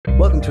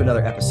Welcome to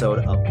another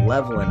episode of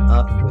Leveling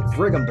Up with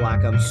Brigham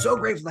Black. I'm so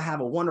grateful to have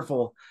a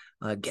wonderful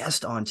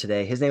guest on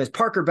today. His name is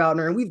Parker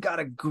Boutner, and we've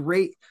got a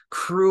great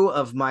crew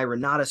of my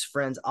Renatus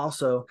friends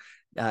also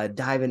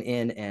diving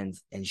in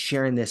and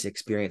sharing this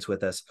experience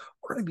with us.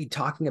 We're going to be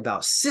talking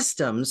about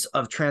systems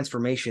of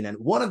transformation. And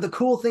one of the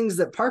cool things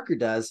that Parker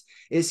does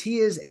is he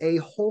is a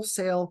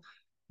wholesale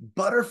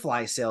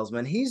butterfly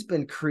salesman. He's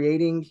been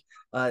creating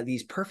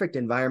these perfect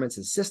environments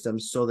and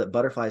systems so that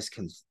butterflies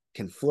can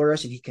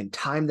flourish, and he can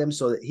time them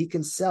so that he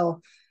can sell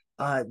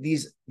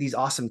these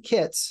awesome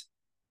kits.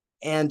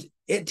 And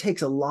it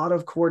takes a lot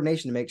of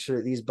coordination to make sure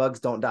that these bugs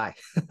don't die.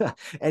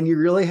 And you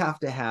really have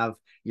to have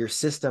your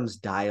systems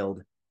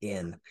dialed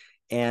in.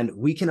 And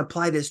we can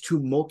apply this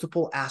to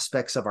multiple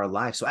aspects of our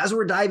life. So as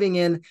we're diving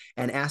in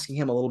and asking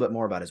him a little bit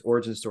more about his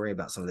origin story,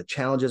 about some of the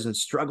challenges and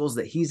struggles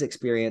that he's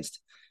experienced,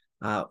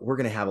 we're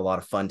going to have a lot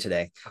of fun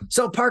today.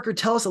 So Parker,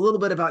 tell us a little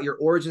bit about your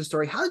origin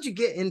story. How did you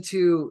get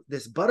into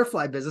this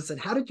butterfly business, and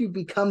how did you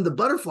become the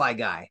butterfly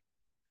guy?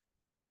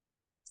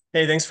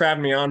 Hey, thanks for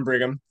having me on,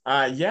 Brigham.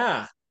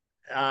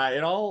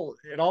 It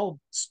all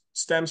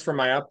stems from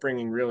my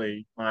upbringing,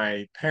 really.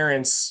 My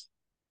parents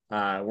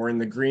were in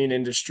the green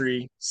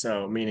industry,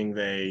 so meaning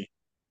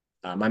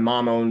my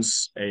mom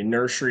owns a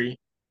nursery,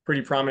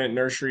 pretty prominent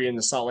nursery in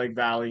the Salt Lake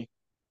Valley,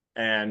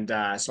 and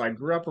so I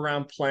grew up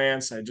around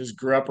plants. I just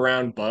grew up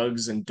around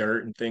bugs and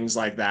dirt and things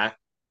like that.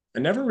 I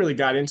never really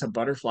got into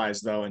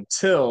butterflies though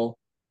until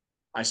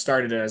I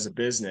started it as a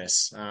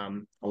business. A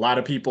lot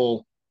of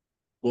people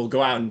we'll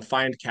go out and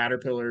find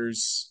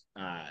caterpillars,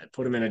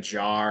 put them in a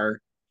jar,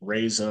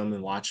 raise them,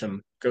 and watch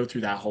them go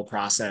through that whole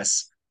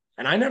process.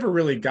 And I never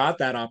really got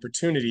that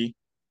opportunity,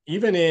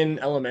 even in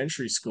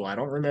elementary school. I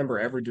don't remember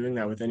ever doing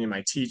that with any of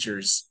my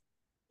teachers.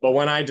 But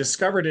when I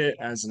discovered it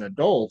as an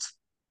adult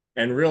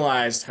and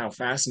realized how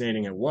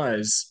fascinating it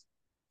was,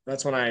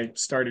 that's when I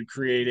started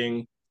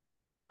creating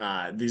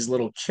these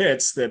little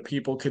kits that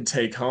people could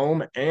take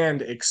home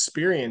and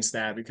experience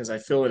that, because I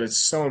feel that it's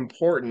so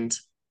important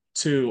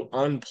to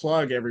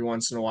unplug every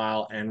once in a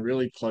while and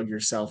really plug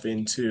yourself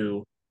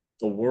into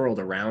the world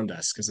around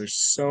us, because there's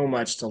so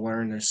much to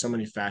learn. There's so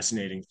many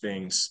fascinating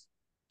things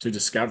to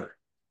discover.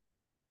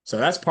 So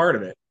that's part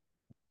of it.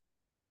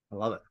 I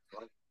love it.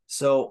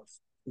 So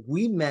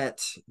we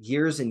met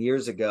years and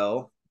years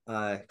ago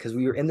because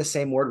we were in the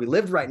same ward. We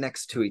lived right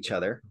next to each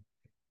other.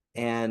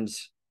 And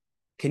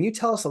can you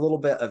tell us a little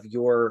bit of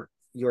your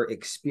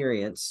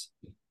experience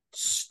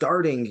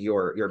starting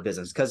your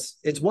business? Because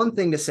it's one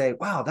thing to say,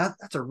 wow,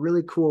 that's a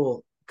really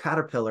cool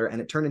caterpillar and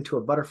it turned into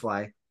a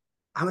butterfly.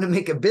 I'm going to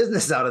make a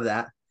business out of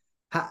that.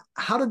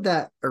 How did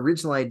that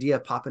original idea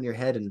pop in your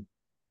head, and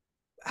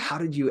how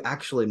did you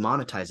actually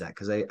monetize that?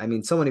 Because I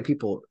mean, so many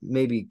people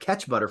maybe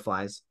catch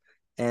butterflies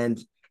and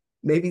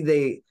maybe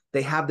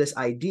they have this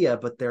idea,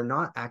 but they're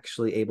not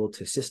actually able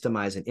to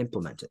systemize and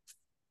implement it.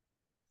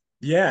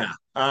 Yeah.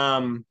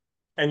 And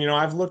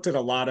I've looked at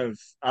a lot of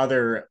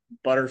other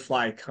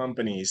butterfly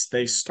companies.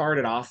 They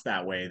started off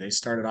that way. They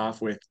started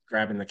off with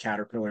grabbing the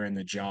caterpillar in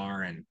the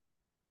jar,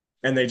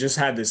 and they just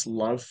had this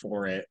love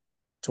for it,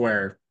 to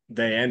where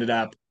they ended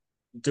up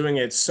doing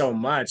it so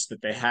much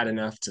that they had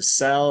enough to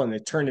sell, and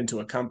it turned into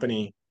a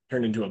company,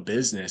 turned into a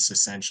business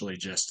essentially,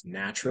 just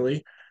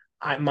naturally.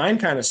 Mine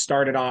kind of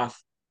started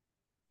off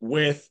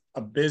with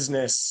a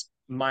business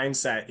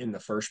mindset in the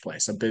first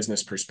place, a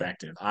business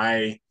perspective.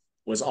 I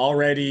was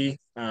already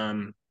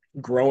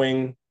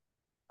growing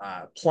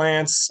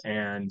plants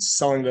and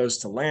selling those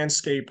to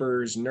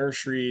landscapers,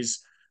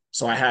 nurseries.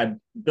 So I had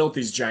built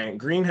these giant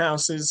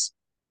greenhouses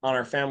on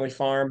our family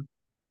farm,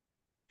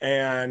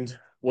 and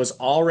was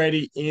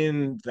already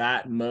in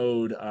that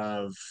mode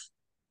of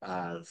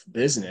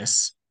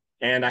business.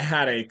 And I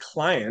had a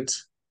client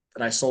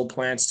that I sold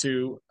plants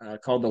to,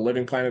 called the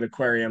Living Planet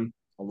Aquarium.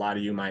 A lot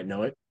of you might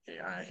know it,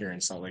 here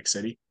in Salt Lake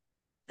City.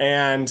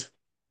 And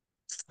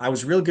I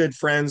was real good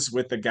friends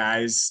with the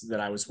guys that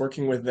I was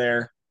working with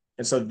there.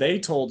 And so they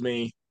told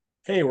me,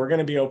 hey, we're going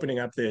to be opening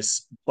up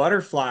this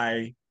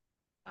butterfly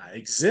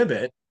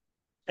exhibit,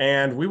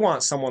 and we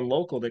want someone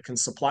local that can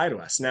supply to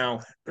us. Now,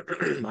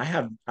 I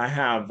have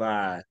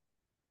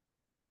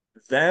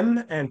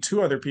them and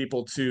two other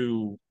people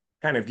to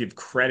kind of give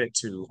credit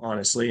to,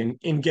 honestly,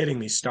 in getting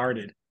me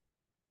started.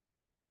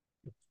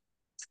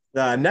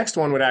 The next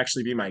one would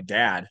actually be my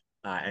dad,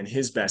 and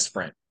his best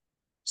friend.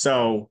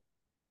 So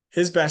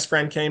his best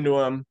friend came to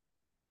him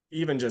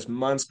even just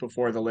months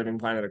before the Living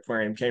Planet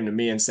Aquarium, came to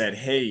me and said,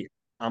 hey,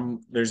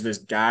 there's this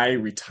guy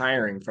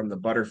retiring from the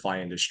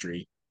butterfly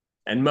industry.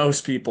 And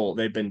most people,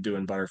 they've been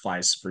doing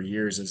butterflies for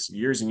years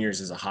and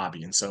years as a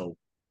hobby. And so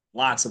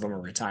lots of them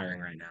are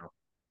retiring right now.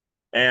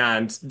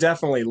 And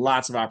definitely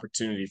lots of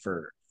opportunity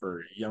for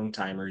young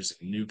timers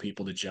and new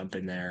people to jump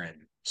in there and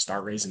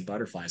start raising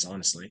butterflies,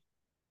 honestly.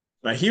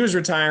 But he was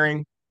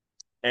retiring,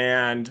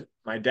 and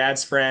my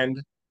dad's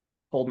friend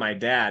told my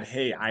dad,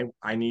 hey,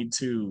 I need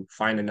to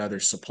find another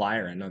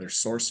supplier, another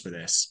source for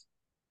this.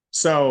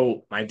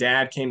 So my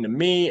dad came to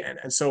me,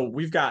 and so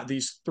we've got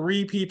these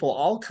three people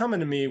all coming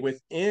to me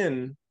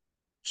within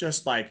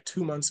just like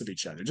 2 months of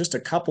each other, just a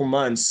couple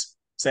months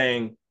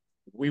saying,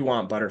 we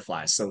want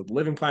butterflies. So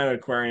Living Planet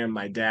Aquarium,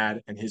 my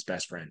dad and his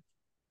best friend.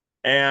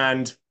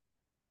 And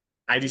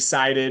I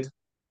decided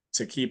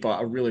to keep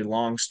a really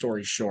long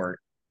story short,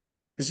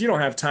 because you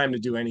don't have time to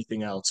do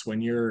anything else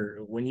when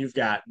you've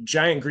got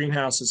giant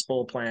greenhouses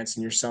full of plants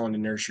and you're selling to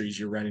nurseries,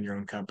 you're running your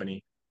own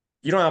company.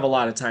 You don't have a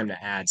lot of time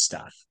to add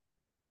stuff.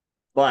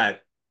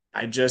 But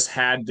I just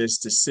had this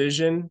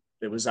decision.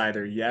 It was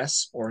either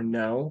yes or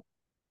no,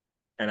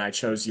 and I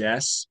chose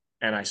yes.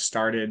 And I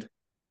started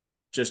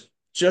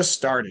just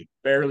started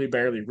barely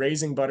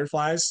raising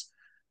butterflies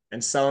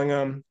and selling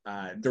them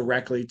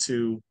directly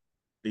to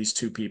these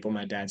two people,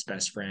 my dad's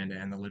best friend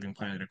and the Living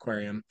Planet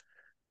Aquarium.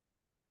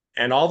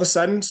 And all of a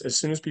sudden, as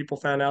soon as people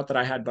found out that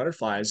I had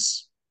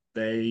butterflies,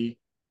 they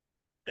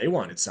they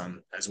wanted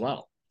some as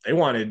well. They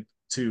wanted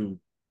to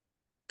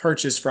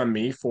purchase from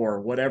me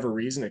for whatever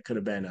reason. It could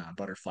have been a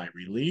butterfly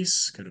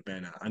release, could have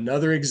been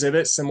another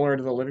exhibit similar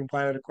to the Living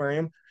Planet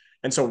Aquarium.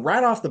 And so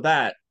right off the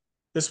bat,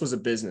 this was a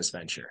business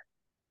venture.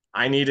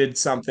 I needed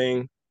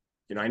something,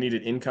 I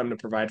needed income to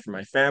provide for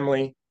my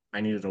family.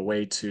 I needed a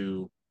way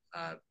to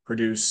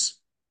produce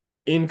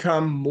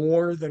income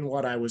more than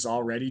what I was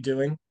already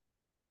doing.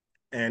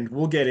 And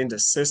we'll get into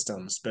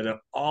systems, but it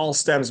all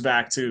stems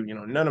back to,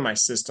 none of my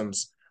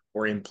systems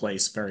were in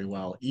place very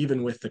well,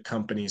 even with the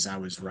companies I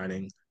was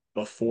running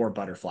before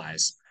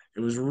butterflies.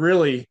 It was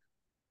really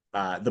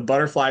the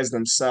butterflies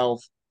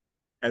themselves,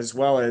 as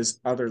well as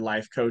other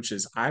life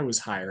coaches I was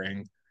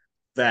hiring,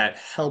 that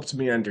helped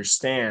me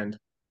understand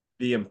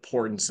the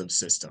importance of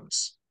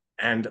systems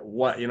and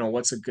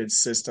what's a good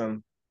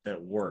system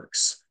that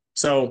works.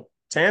 So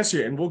to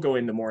answer, and we'll go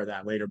into more of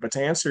that later, but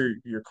to answer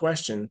your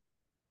question,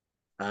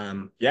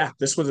 yeah,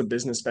 this was a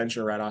business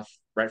venture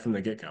right from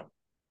the get-go.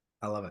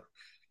 I love it.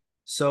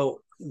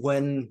 So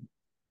when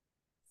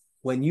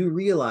you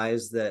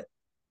realize that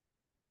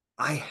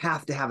I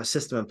have to have a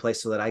system in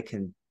place so that I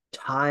can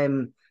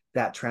time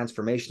that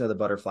transformation of the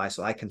butterfly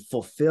so I can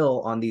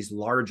fulfill on these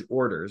large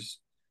orders.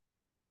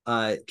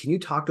 Can you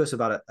talk to us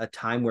about a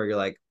time where you're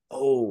like,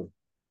 oh,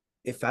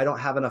 if I don't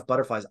have enough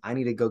butterflies, I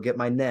need to go get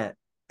my net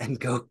and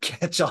go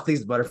catch all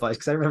these butterflies?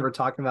 Because I remember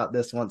talking about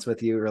this once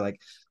with you. We're like,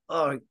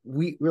 oh,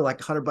 we're like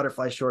 100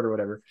 butterflies short or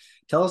whatever.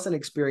 Tell us an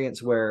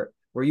experience where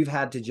you've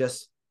had to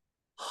just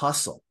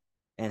hustle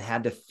and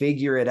had to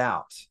figure it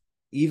out,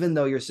 even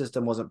though your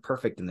system wasn't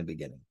perfect in the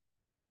beginning.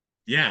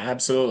 Yeah,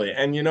 absolutely.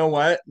 And you know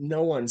what?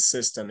 No one's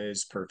system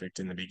is perfect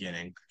in the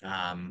beginning.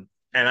 And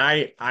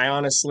I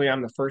honestly,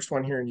 I'm the first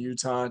one here in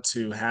Utah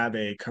to have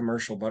a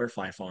commercial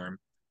butterfly farm.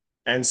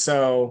 And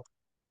so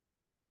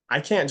I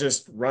can't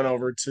just run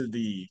over to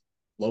the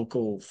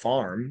local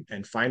farm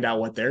and find out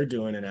what they're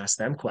doing and ask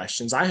them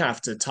questions. I have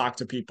to talk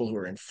to people who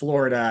are in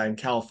Florida and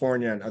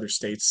California and other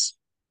states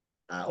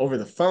over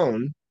the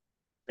phone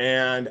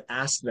and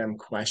ask them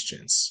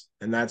questions.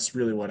 And that's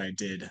really what I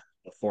did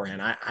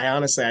beforehand. I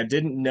honestly, I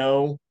didn't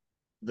know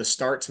the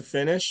start to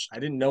finish. I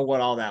didn't know what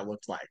all that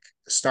looked like.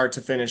 The start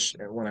to finish,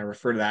 when I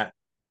refer to that,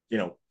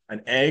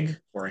 an egg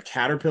or a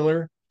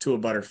caterpillar to a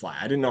butterfly.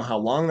 I didn't know how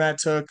long that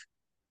took.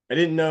 I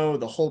didn't know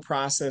the whole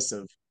process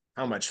of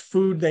how much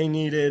food they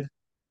needed.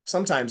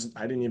 Sometimes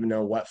I didn't even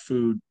know what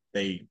food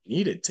they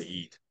needed to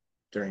eat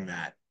during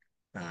that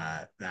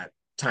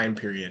time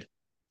period.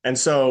 And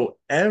so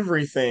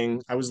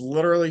everything, I was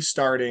literally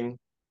starting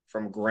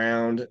from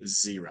ground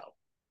zero.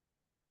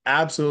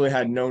 Absolutely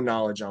had no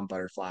knowledge on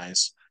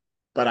butterflies,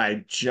 but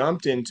I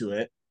jumped into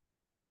it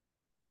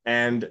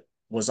and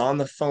was on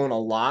the phone a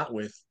lot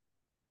with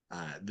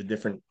the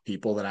different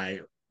people that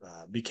I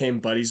became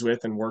buddies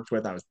with and worked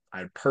with.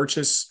 I would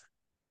purchase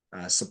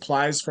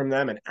supplies from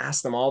them and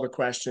ask them all the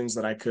questions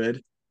that I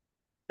could.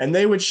 And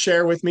they would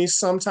share with me.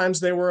 Sometimes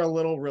they were a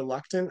little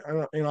reluctant,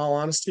 in all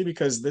honesty,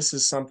 because this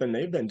is something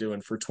they've been doing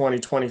for 20,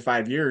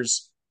 25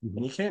 years. Mm-hmm.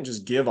 And you can't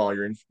just give all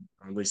your,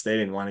 at least they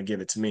didn't want to give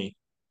it to me,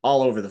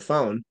 all over the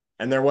phone.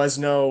 And there was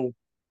no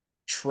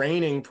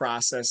training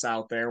process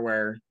out there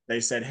where they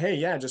said, hey,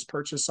 yeah, just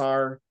purchase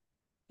our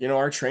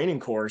training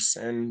course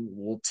and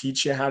we'll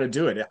teach you how to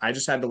do it. I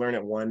just had to learn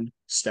it one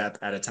step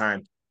at a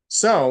time.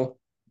 So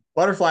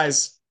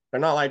butterflies, they're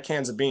not like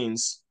cans of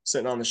beans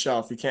sitting on the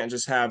shelf. You can't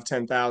just have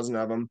 10,000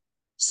 of them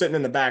sitting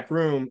in the back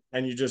room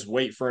and you just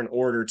wait for an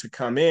order to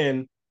come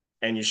in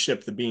and you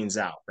ship the beans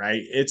out,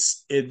 right?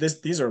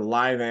 These are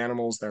live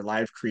animals, they're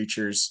live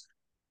creatures.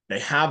 They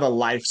have a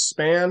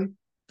lifespan.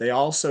 They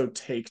also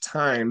take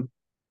time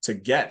to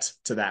get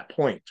to that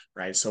point,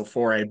 right? So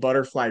for a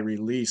butterfly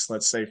release,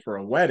 let's say for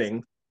a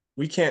wedding,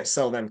 we can't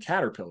sell them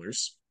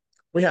caterpillars.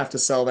 We have to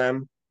sell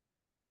them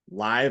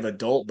live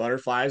adult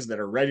butterflies that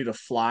are ready to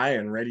fly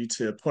and ready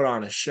to put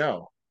on a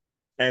show.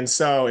 And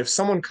so if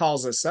someone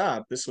calls us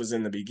up, this was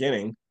in the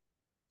beginning,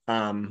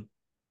 um,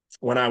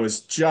 when I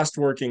was just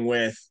working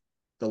with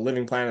the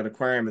Living Planet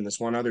Aquarium and this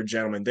one other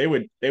gentleman, they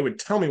would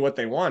tell me what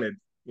they wanted,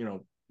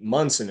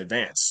 months in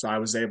advance. So I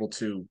was able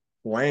to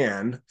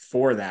plan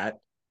for that,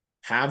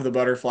 have the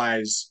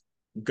butterflies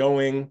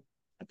going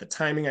at the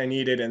timing I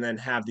needed, and then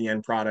have the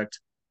end product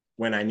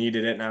when I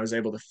needed it. And I was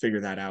able to figure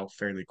that out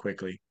fairly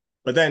quickly.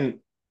 But then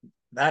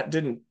that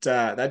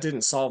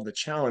didn't solve the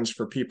challenge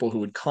for people who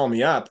would call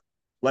me up,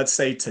 let's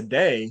say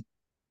today,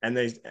 and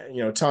they,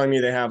 telling me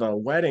they have a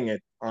wedding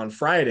on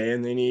Friday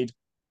and they need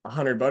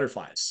 100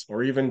 butterflies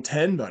or even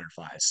 10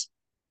 butterflies.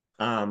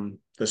 The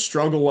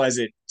struggle was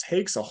it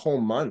takes a whole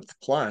month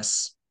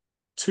plus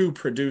to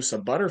produce a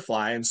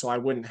butterfly, and so I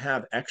wouldn't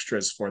have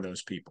extras for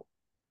those people.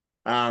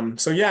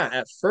 So yeah,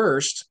 at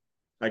first,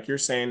 like you're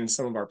saying in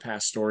some of our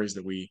past stories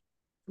that we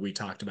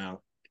talked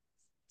about,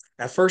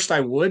 at first I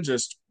would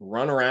just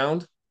run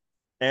around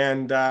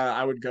and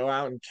I would go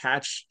out and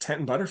catch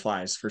 10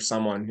 butterflies for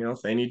someone.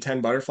 If they need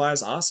 10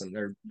 butterflies, awesome.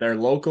 They're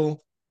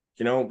local.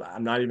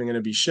 I'm not even going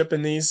to be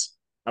shipping these.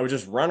 I would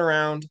just run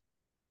around,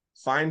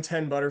 find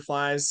 10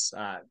 butterflies,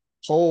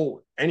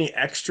 pull any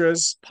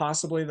extras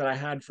possibly that I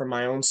had from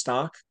my own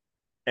stock,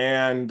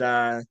 and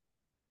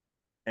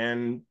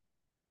and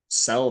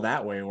sell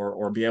that way,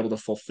 or be able to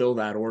fulfill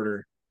that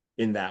order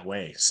in that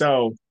way.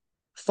 So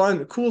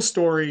fun, cool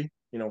story.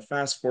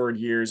 Fast forward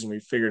years and we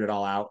figured it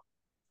all out.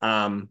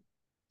 Um,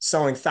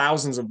 Selling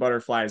thousands of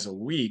butterflies a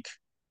week,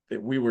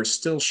 that we were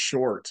still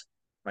short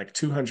like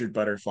 200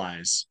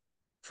 butterflies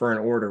for an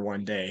order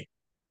one day.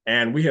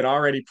 And we had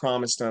already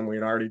promised them, we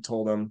had already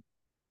told them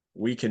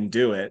we can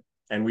do it.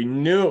 And we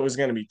knew it was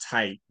going to be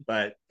tight,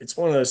 but it's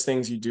one of those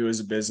things you do as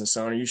a business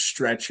owner. You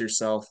stretch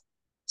yourself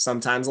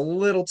sometimes a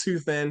little too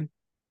thin.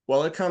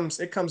 Well, it comes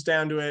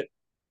down to it.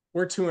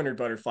 We're 200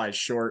 butterflies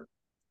short.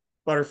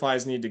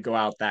 Butterflies need to go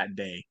out that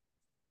day.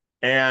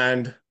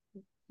 And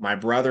my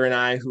brother and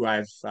I, who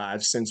I've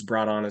since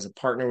brought on as a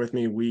partner with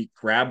me, we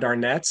grabbed our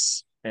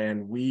nets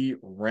and we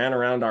ran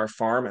around our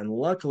farm. And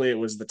luckily, it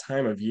was the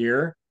time of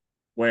year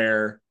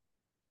where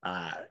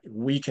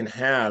we can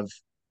have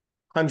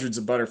hundreds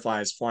of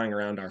butterflies flying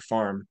around our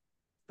farm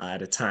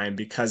at a time,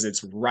 because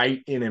it's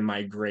right in a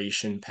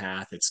migration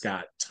path. It's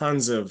got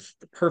tons of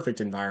the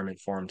perfect environment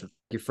for them to.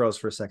 You froze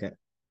for a second.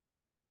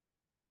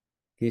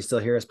 Can you still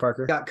hear us,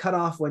 Parker? Got cut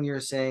off when you were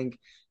saying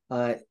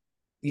uh,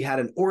 you had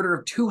an order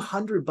of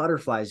 200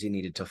 butterflies you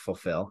needed to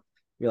fulfill.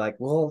 You're like,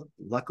 well,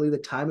 luckily the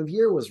time of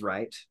year was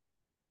right.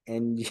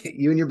 And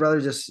you and your brother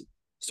just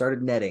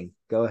started netting.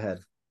 Go ahead.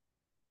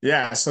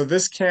 Yeah, so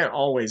this can't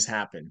always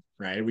happen,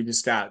 right? We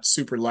just got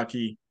super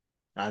lucky.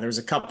 There was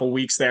a couple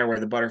weeks there where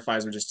the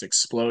butterflies were just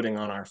exploding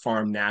on our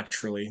farm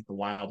naturally, the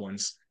wild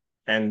ones.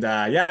 And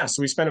yeah,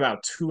 so we spent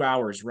about 2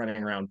 hours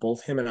running around,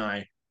 both him and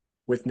I,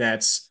 with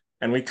nets,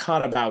 and we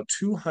caught about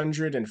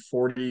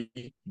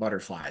 240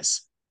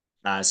 butterflies.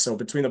 So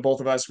between the both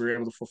of us, we were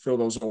able to fulfill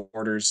those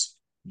orders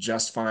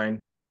just fine.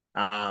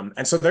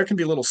 And so there can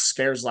be little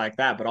scares like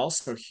that, but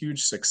also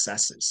huge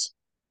successes,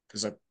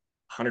 because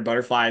 100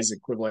 butterflies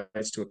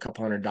equates to a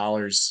couple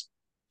 $100.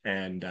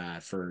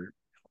 And for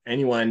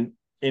anyone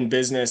in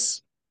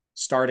business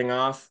starting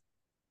off,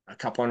 a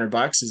couple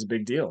 $100 is a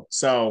big deal.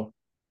 So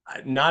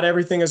not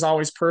everything is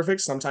always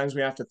perfect. Sometimes we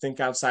have to think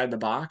outside the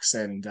box.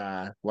 And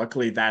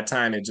luckily that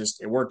time it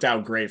worked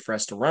out great for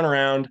us to run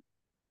around.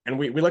 And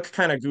we look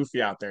kind of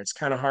goofy out there. It's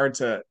kind of hard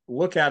to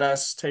look at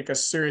us, take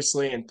us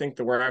seriously, and think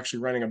that we're actually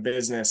running a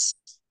business.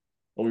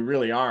 But we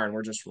really are. And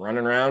we're just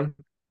running around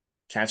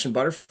catching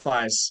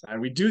butterflies.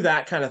 And we do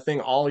that kind of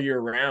thing all year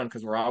round,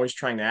 because we're always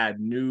trying to add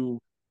new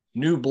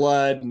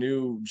blood,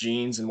 new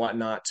genes and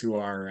whatnot to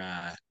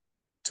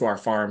our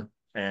farm.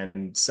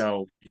 And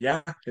so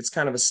yeah, it's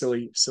kind of a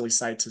silly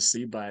sight to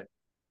see, but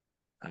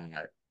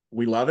uh,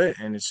 we love it,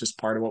 and it's just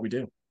part of what we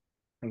do. I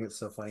think it's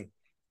so funny.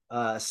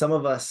 Some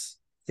of us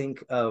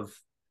think of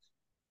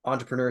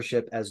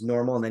entrepreneurship as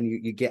normal, and then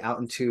you get out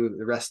into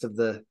the rest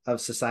of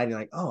society,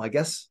 like, oh, I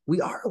guess we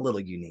are a little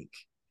unique.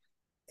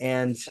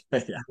 And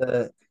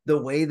Yeah.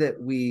 the way that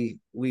we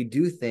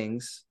do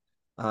things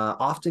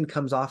often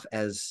comes off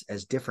as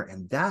different,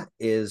 and that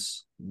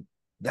is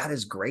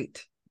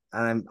great.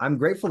 I'm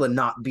grateful to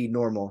not be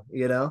normal.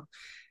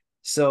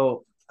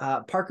 So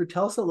Parker,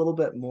 tell us a little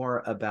bit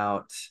more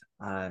about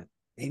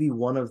maybe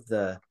one of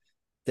the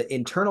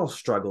internal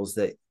struggles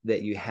that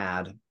you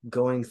had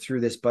going through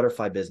this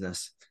butterfly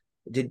business.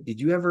 Did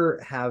you ever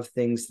have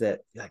things that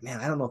you're like, man,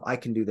 I don't know if I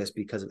can do this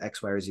because of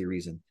X, Y, or Z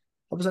reason?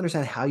 Help us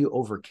understand how you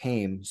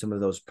overcame some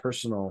of those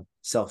personal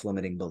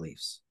self-limiting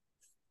beliefs.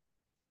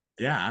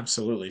 Yeah,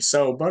 absolutely.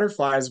 So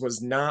Butterflies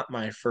was not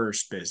my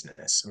first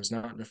business. It was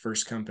not the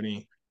first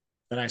company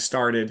that I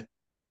started.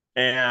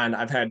 And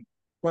I've had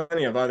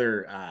plenty of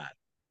other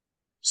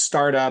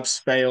startups,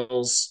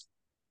 fails,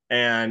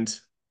 and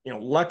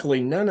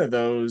luckily none of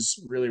those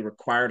really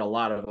required a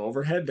lot of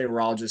overhead. They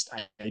were all just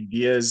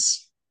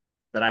ideas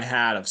that I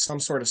had of some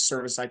sort of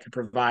service I could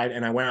provide,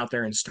 and I went out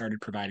there and started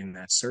providing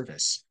that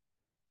service.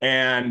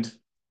 And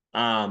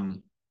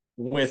um,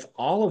 with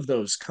all of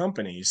those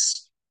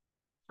companies,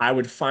 I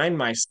would find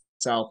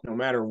myself, no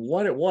matter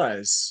what it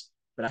was,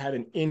 that I had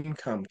an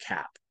income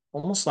cap,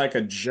 almost like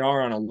a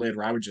jar on a lid,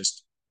 where I would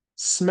just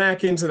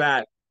smack into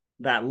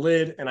that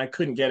lid and I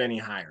couldn't get any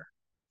higher.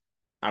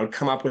 I would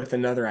come up with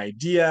another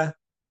idea,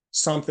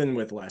 something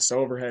with less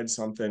overhead,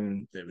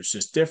 something that was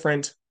just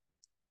different,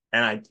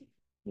 and I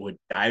would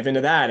dive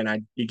into that and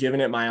I'd be giving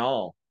it my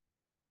all.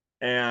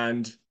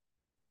 And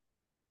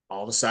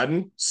all of a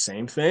sudden,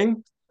 same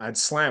thing. I'd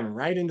slam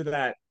right into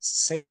that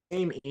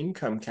same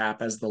income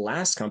cap as the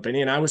last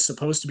company. And I was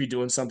supposed to be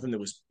doing something that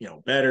was,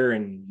 better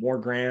and more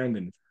grand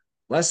and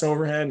less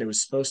overhead. And it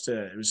was supposed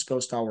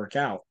to all work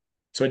out.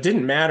 So it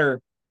didn't matter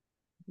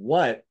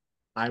what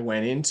I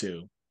went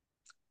into.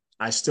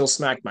 I still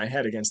smacked my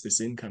head against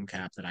this income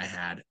cap that I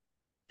had.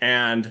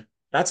 And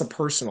that's a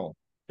personal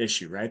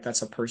issue, right?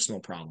 That's a personal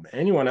problem.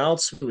 Anyone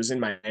else who was in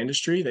my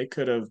industry, they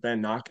could have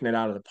been knocking it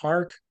out of the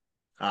park,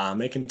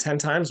 making 10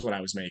 times what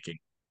I was making.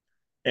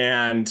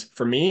 And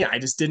for me, I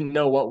just didn't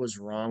know what was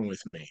wrong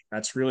with me.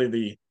 That's really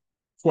the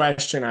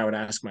question I would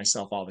ask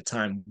myself all the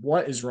time.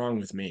 What is wrong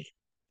with me?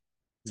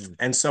 Mm.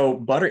 And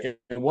so it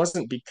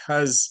wasn't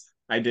because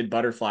I did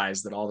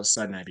butterflies that all of a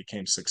sudden I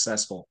became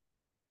successful.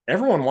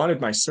 Everyone wanted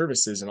my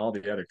services and all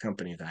the other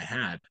companies that I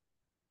had.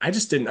 I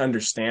just didn't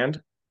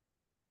understand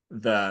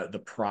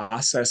the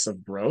process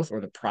of growth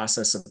or the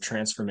process of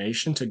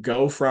transformation to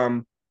go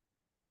from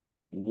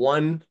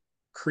one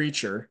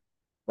creature,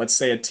 let's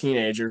say a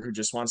teenager who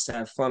just wants to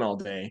have fun all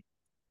day,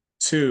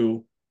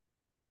 to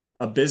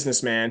a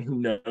businessman who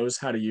knows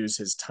how to use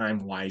his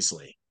time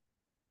wisely,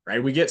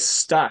 right? We get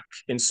stuck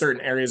in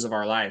certain areas of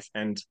our life.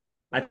 And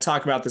I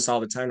talk about this all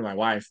the time to my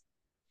wife.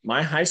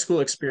 My high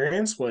school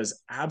experience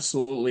was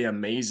absolutely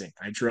amazing.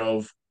 I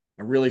drove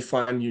a really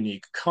fun,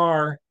 unique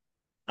car.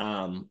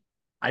 Um,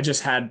 I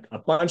just had a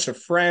bunch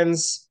of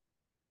friends.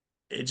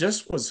 It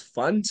just was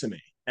fun to me.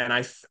 And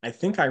I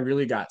think I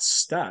really got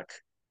stuck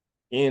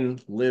in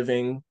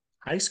living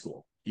high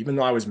school. Even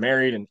though I was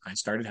married and I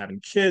started having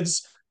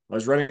kids, I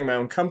was running my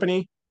own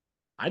company.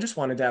 I just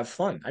wanted to have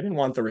fun. I didn't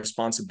want the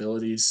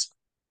responsibilities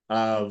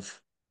of,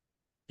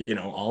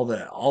 all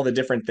the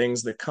different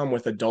things that come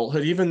with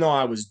adulthood. Even though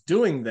I was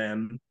doing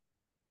them,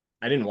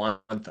 I didn't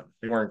want them.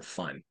 They weren't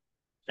fun.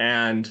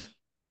 And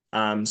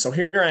so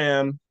here I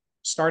am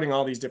starting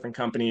all these different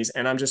companies,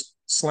 and I'm just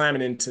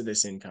slamming into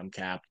this income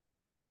cap,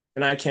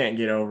 and I can't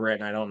get over it,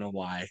 and I don't know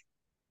why.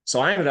 So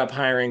I ended up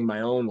hiring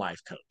my own life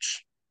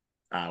coach,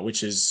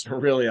 which is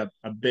really a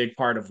big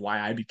part of why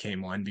I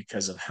became one,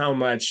 because of how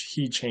much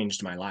he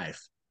changed my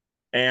life.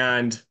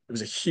 And it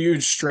was a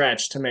huge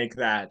stretch to make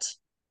that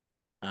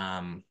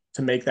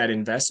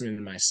investment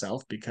in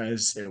myself,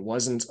 because it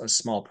wasn't a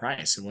small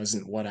price. It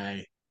wasn't what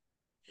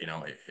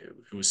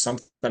it was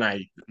something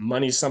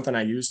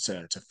I used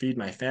to feed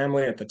my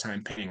family at the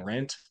time, paying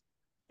rent.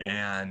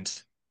 And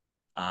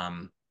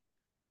um,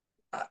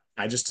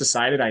 I just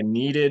decided I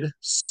needed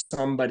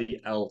somebody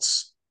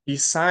else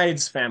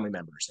besides family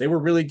members. They were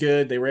really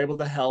good. They were able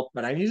to help,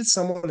 but I needed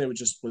someone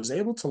that was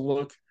able to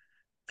look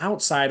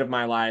outside of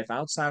my life,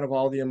 outside of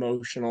all the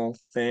emotional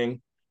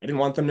thing. I didn't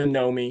want them to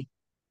know me.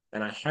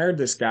 And I hired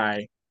this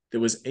guy that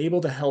was able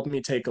to help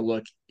me take a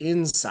look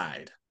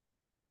inside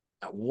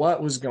at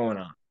what was going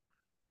on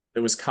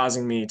that was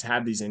causing me to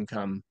have these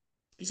income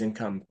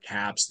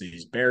caps,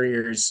 these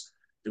barriers.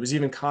 It was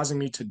even causing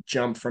me to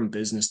jump from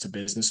business to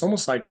business,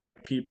 almost like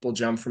people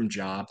jump from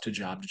job to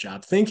job to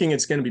job, thinking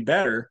it's going to be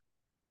better,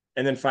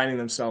 and then finding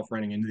themselves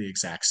running into the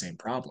exact same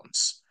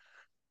problems.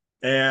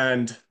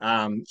 And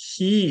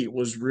he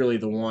was really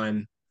the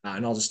one,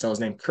 and I'll just tell his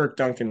name, Kirk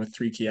Duncan with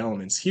Three Key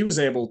Elements. He was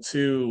able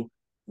to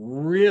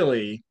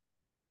really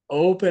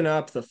open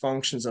up the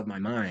functions of my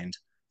mind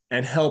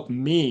and help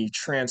me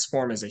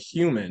transform as a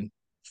human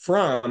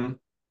from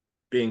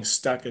being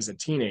stuck as a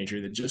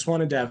teenager that just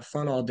wanted to have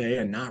fun all day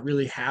and not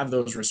really have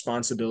those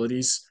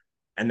responsibilities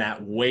and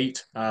that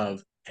weight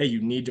of, hey,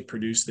 you need to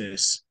produce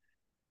this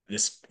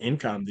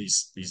income,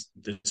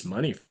 this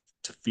money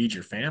to feed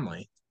your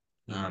family.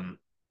 Mm. um,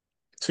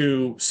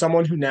 to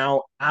someone who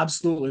now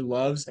absolutely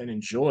loves and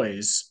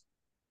enjoys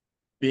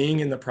being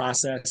in the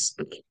process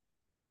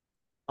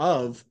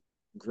of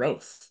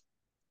growth,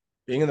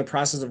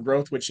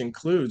 which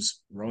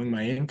includes growing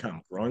my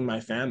income, growing my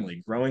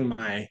family, growing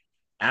my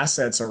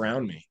assets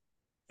around me.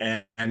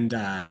 And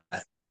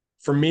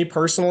for me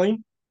personally,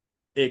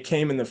 it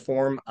came in the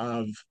form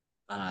of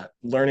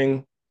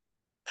learning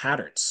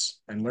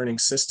patterns and learning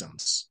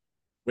systems,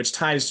 which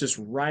ties just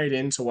right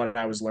into what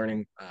I was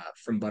learning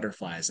from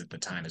butterflies at the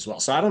time as well.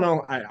 So I don't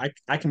know,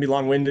 I can be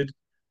long winded.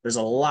 There's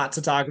a lot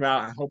to talk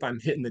about. I hope I'm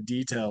hitting the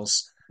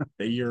details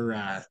that you're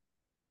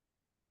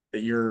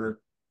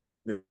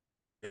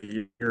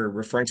that you're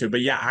referring to. But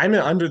yeah, I'm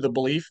under the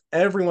belief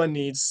everyone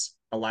needs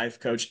a life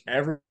coach.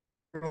 Everyone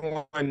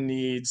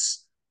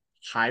needs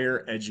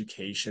higher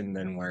education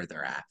than where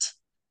they're at.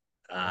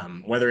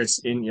 Whether it's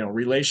in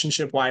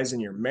relationship wise, in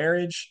your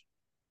marriage,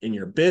 in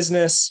your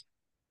business,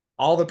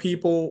 all the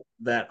people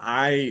that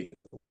I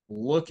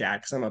look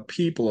at, because I'm a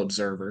people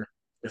observer,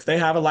 if they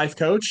have a life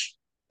coach,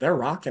 they're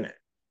rocking it,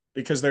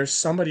 because there's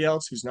somebody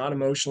else who's not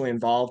emotionally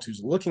involved,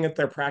 who's looking at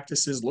their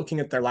practices, looking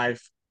at their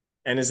life,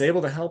 and is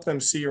able to help them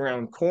see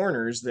around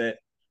corners that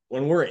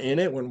when we're in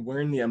it, when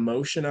we're in the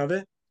emotion of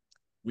it,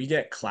 we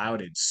get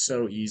clouded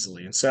so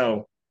easily. And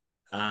so,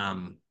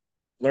 um,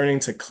 learning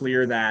to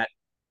clear that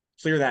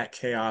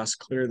chaos,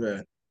 clear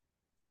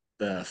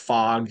the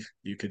fog,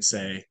 you could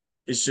say,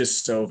 is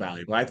just so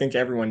valuable. I think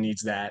everyone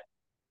needs that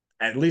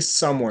at least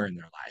somewhere in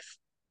their life.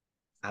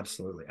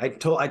 Absolutely. I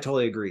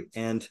totally agree.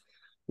 And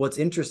what's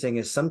interesting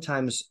is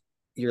sometimes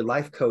your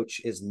life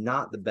coach is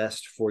not the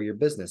best for your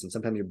business. And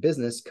sometimes your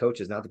business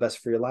coach is not the best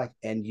for your life.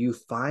 And you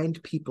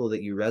find people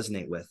that you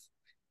resonate with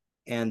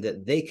and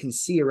that they can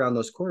see around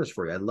those corners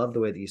for you. I love the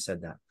way that you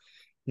said that.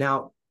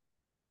 Now,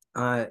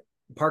 uh,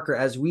 Parker,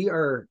 as we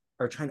are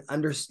trying to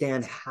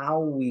understand how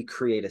we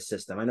create a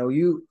system, I know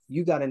you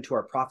got into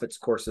our profits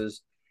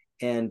courses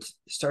and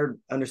started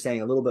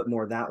understanding a little bit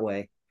more that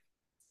way.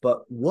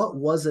 But what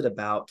was it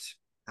about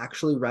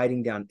actually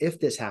writing down, if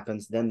this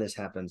happens, then this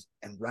happens,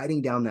 and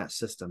writing down that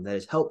system that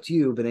has helped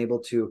you been able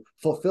to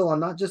fulfill on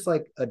not just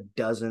like a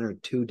dozen or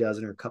 2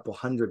 dozen or a couple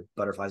hundred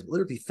butterflies, but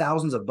literally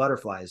thousands of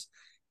butterflies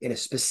in a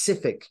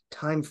specific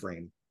time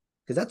frame?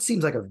 Because that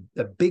seems like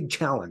a big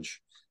challenge.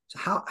 So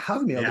how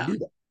have you been able to Yeah. do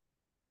that?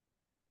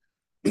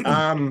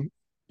 Um,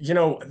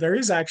 there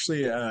is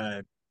actually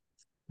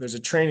there's a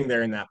training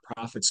there in that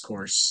profits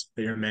course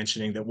that you're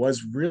mentioning that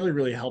was really,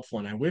 really helpful.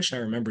 And I wish I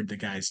remembered the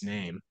guy's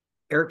name.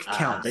 Eric But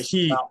Counts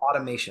he about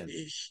automation,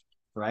 he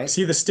right?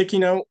 see the sticky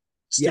Yes,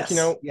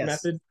 note yes.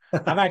 method.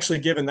 I've actually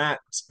given that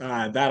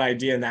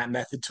idea and that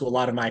method to a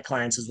lot of my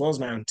clients as well as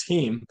my own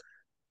team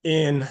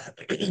in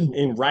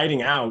in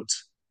writing out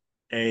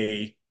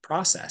a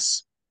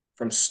process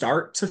from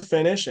start to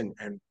finish and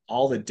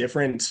all the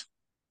different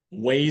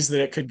ways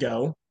that it could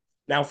go.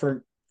 Now,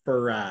 for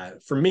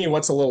me,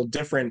 what's a little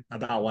different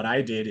about what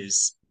I did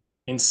is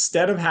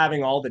instead of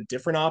having all the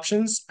different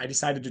options, I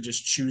decided to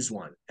just choose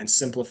one and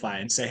simplify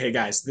and say, hey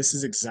guys, this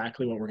is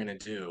exactly what we're going to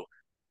do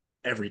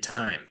every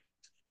time.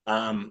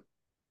 Um,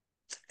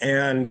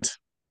 and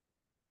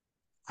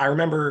I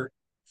remember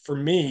for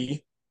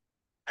me,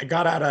 I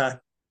got out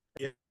a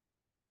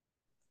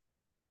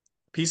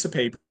piece of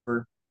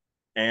paper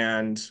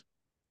and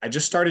I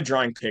just started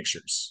drawing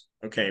pictures.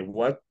 Okay,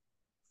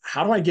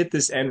 how do I get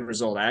this end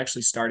result? I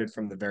actually started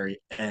from the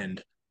very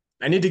end.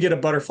 I need to get a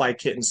butterfly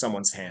kit in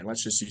someone's hand.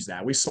 Let's just use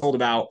that. We sold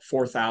about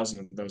 4,000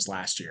 of those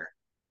last year.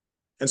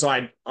 And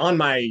so on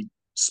my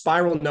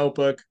spiral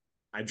notebook,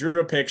 I drew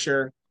a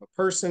picture of a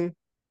person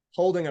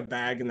holding a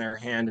bag in their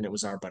hand, and it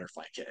was our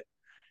butterfly kit.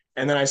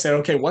 And then I said,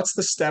 okay, what's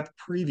the step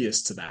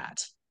previous to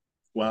that?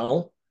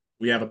 Well,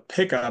 we have a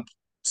pickup,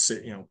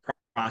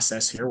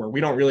 process here where we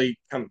don't really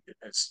come,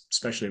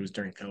 especially it was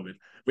during COVID.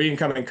 We didn't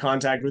come in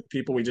contact with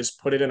people. We just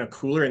put it in a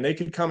cooler, and they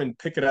could come and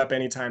pick it up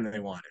anytime they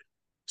wanted.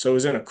 So it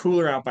was in a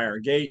cooler out by our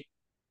gate.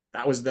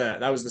 That was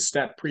the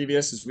step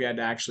previous, is we had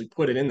to actually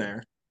put it in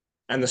there.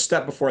 And the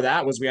step before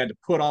that was we had to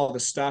put all the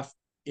stuff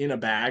in a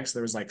bag. So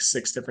there was like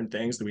 6 different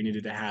things that we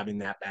needed to have in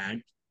that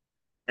bag.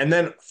 And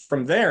then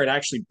from there, it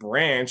actually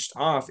branched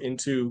off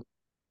into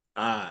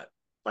uh,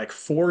 like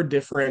 4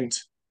 different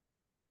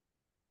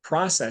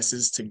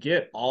processes to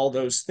get all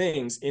those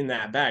things in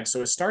that bag.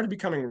 So it started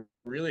becoming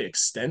really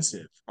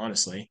extensive,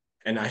 honestly.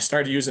 And I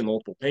started using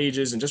multiple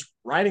pages and just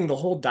writing the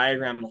whole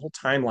diagram, the whole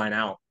timeline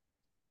out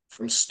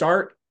from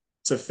start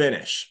to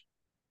finish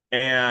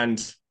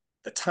and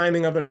the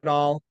timing of it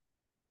all.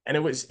 And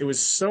it was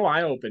so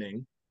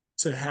eye-opening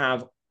to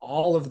have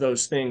all of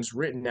those things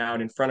written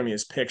out in front of me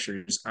as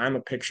pictures. I'm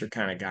a picture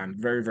kind of guy. I'm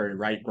very, very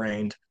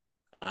right-brained.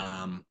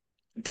 Um,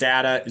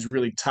 Data is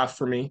really tough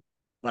for me,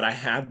 but I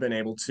have been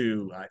able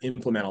to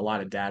implement a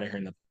lot of data here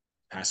in the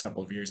past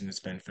couple of years, and it's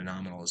been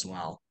phenomenal as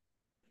well.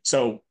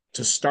 So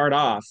to start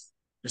off,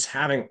 just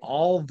having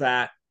all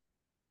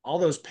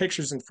those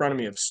pictures in front of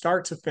me of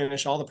start to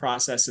finish, all the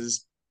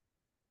processes.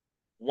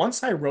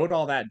 Once I wrote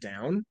all that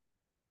down,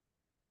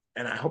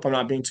 and I hope I'm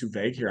not being too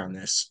vague here on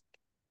this,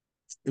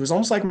 it was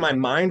almost like my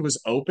mind was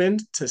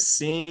opened to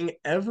seeing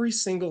every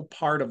single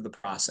part of the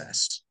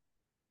process.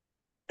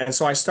 And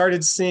so I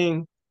started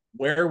seeing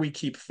where we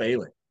keep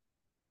failing,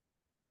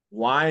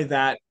 why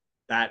that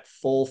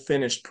full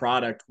finished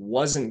product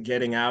wasn't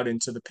getting out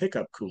into the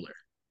pickup cooler,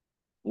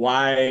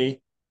 why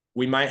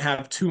we might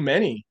have too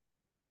many,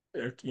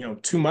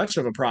 too much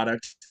of a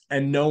product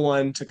and no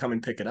one to come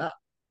and pick it up.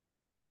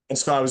 And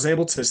so I was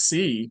able to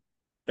see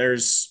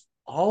there's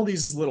all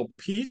these little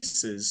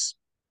pieces.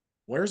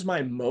 Where's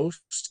my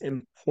most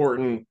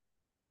important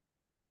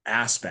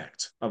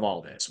aspect of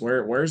all this?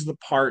 Where's the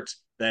part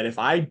that if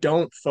I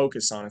don't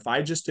focus on, if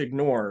I just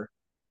ignore,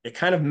 it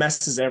kind of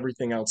messes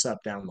everything else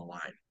up down the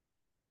line,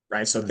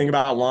 right? So think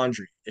about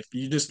laundry. If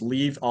you just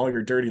leave all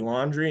your dirty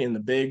laundry in the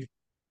big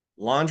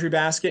laundry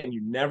basket and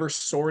you never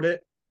sort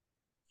it,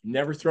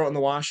 never throw it in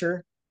the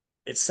washer,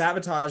 it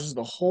sabotages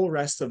the whole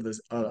rest of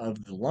the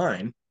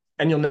line,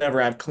 and you'll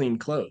never have clean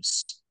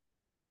clothes.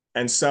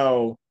 And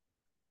so,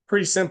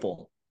 pretty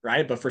simple,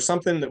 right? But for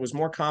something that was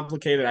more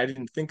complicated, I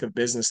didn't think of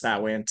business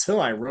that way until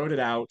I wrote it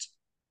out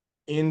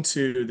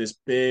into this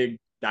big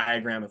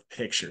diagram of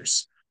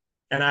pictures.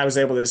 And I was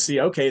able to see,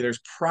 okay, there's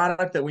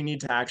product that we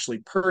need to actually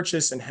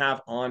purchase and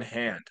have on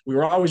hand. We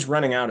were always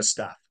running out of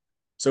stuff.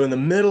 So in the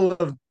middle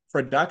of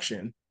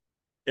production,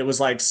 it was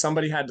like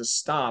somebody had to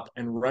stop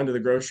and run to the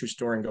grocery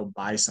store and go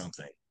buy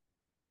something.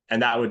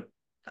 And that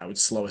would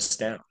slow us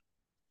down.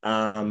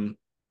 Um,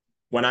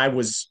 when I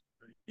was,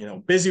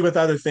 busy with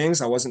other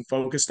things, I wasn't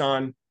focused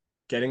on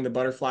getting the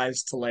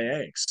butterflies to lay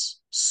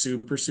eggs.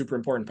 Super, super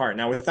important part.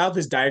 Now, without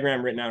this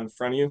diagram written out in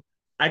front of you,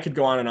 I could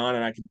go on and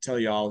I could tell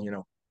you all,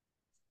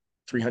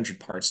 300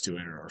 parts to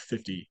it or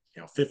 50,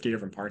 50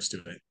 different parts to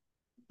it.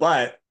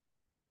 But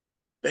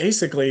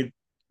basically,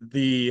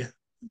 the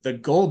the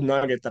gold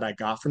nugget that I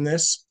got from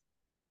this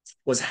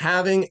was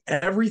having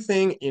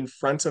everything in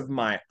front of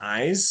my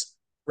eyes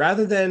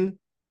rather than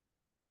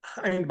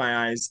behind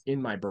my eyes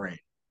in my brain,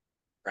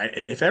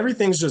 right? If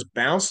everything's just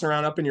bouncing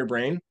around up in your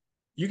brain,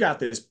 you got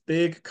this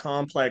big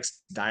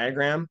complex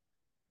diagram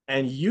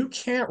and you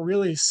can't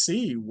really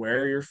see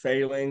where you're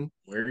failing,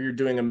 where you're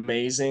doing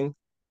amazing.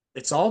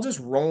 It's all just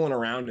rolling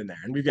around in there.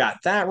 And we've got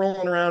that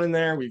rolling around in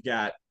there. We've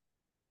got,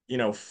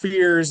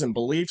 fears and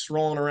beliefs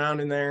rolling around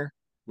in there.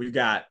 We've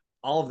got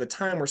all of the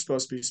time we're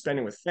supposed to be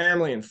spending with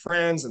family and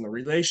friends and the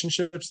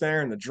relationships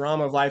there and the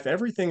drama of life.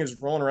 Everything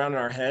is rolling around in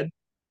our head.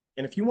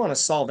 And if you want to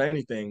solve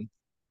anything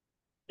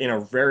in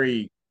a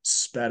very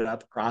sped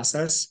up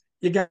process,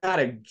 you got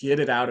to get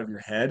it out of your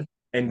head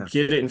and Yeah.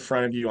 get it in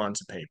front of you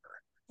onto paper.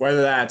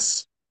 Whether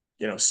that's,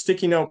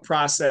 sticky note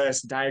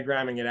process,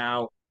 diagramming it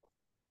out,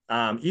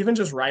 even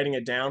just writing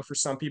it down. For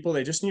some people,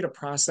 they just need to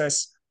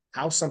process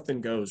how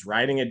something goes,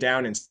 writing it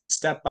down in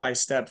step by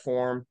step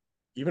form,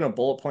 even a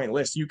bullet point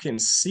list. You can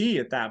see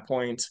at that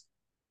point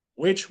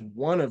which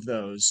one of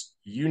those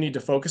you need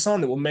to focus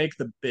on that will make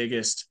the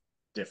biggest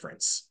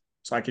difference.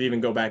 So I could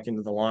even go back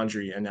into the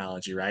laundry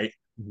analogy, right?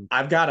 Mhm.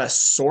 I've got to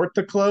sort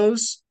the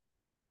clothes.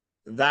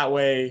 That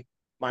way,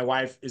 my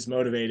wife is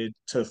motivated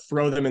to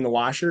throw them in the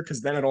washer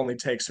because then it only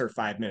takes her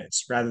 5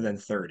 minutes rather than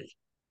 30.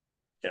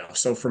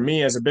 So for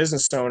me as a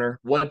business owner,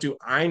 what do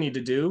I need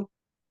to do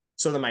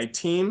so that my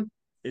team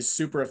is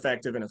super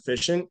effective and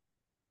efficient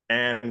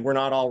and we're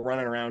not all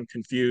running around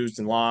confused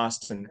and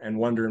lost and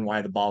wondering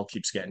why the ball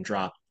keeps getting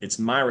dropped. It's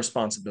my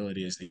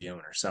responsibility as the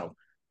owner. So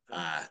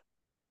uh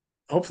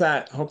hope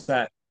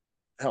that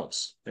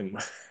helps.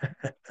 And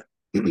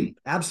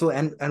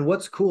Absolutely. And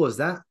what's cool is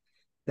that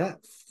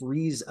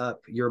frees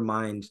up your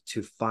mind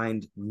to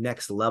find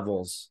next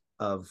levels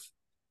of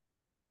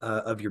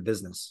your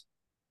business,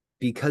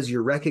 because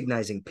you're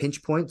recognizing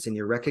pinch points and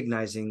you're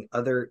recognizing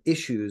other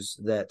issues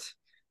that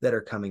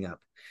are coming up.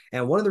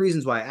 And one of the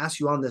reasons why I asked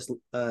you on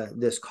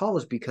this call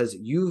is because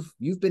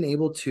you've been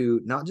able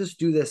to not just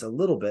do this a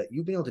little bit,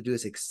 you've been able to do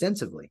this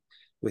extensively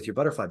with your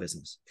butterfly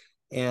business.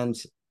 And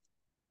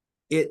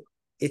it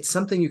it's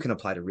something you can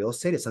apply to real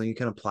estate. It's something you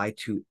can apply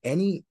to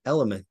any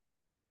element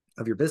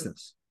of your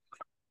business,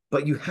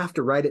 but you have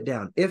to write it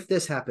down. If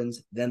this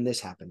happens, then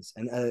this happens.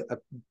 And a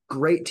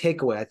great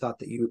takeaway I thought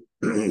that you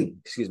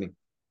excuse me,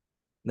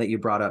 that you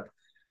brought up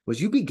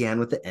was you began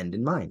with the end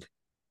in mind.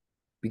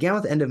 Began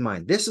with the end in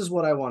mind. This is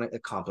what I want to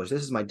accomplish.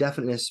 This is my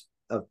definition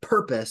of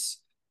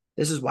purpose.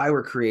 This is why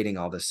we're creating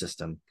all this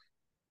system.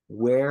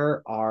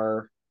 Where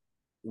are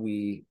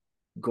we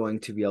going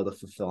to be able to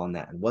fulfill on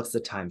that? And what's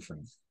the time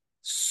frame?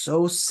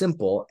 So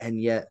simple, and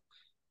yet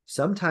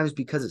sometimes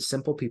because it's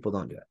simple, people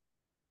don't do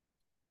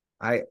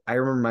it. I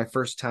remember my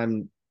first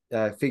time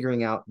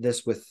figuring out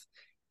this with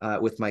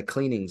my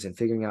cleanings and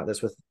figuring out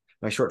this with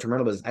my short-term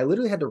rental business. I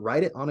literally had to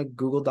write it on a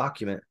Google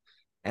document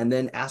and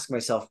then ask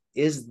myself,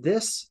 is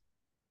this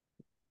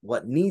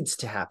what needs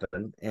to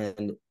happen?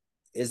 And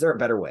is there a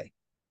better way?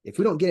 If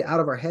we don't get it out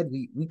of our head,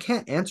 we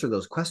can't answer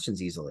those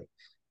questions easily.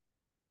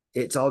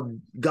 It's all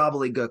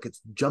gobbledygook.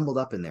 It's jumbled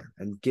up in there,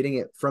 and getting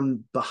it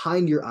from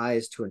behind your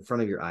eyes to in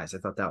front of your eyes. I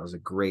thought that was a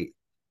great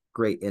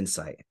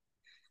insight.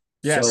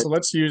 yeah, So so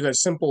let's use a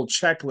simple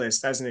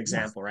checklist as an yes,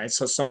 example, right?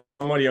 So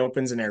somebody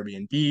opens an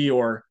Airbnb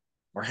or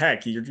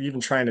heck, you're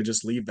even trying to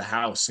just leave the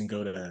house and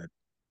go to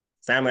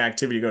family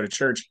activity, go to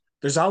church.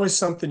 There's always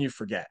something you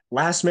forget.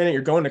 Last minute,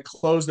 you're going to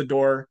close the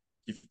door.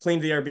 You've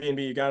cleaned the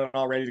Airbnb, you got it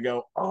all ready to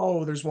go.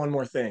 Oh, there's one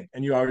more thing.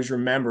 And you always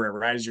remember it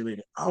right as you're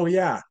leaving. Oh,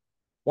 yeah.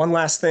 One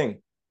last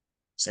thing.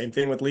 Same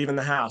thing with leaving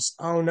the house.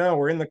 Oh, no,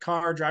 we're in the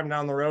car driving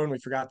down the road and we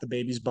forgot the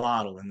baby's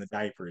bottle and the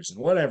diapers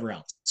and whatever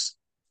else.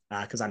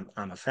 Because I'm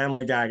a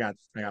family guy. I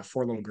got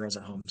 4 little girls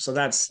at home. So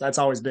that's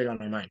always big on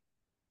my mind.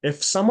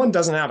 If someone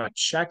doesn't have a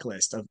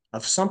checklist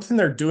of something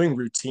they're doing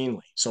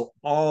routinely, so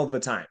all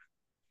the time,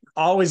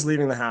 always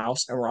leaving the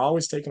house and we're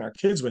always taking our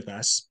kids with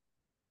us,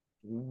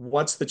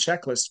 what's the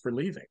checklist for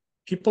leaving?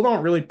 People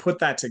don't really put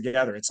that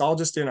together. It's all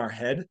just in our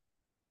head.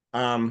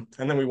 And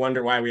then we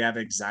wonder why we have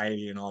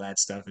anxiety and all that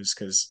stuff is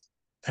because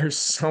there's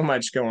so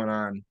much going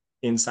on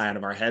inside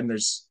of our head. And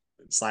it's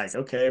like,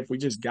 okay, if we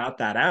just got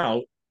that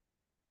out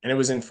and it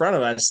was in front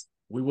of us,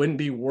 we wouldn't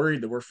be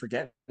worried that we're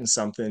forgetting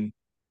something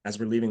as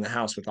we're leaving the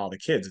house with all the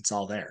kids. It's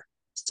all there.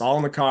 It's all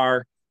in the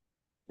car.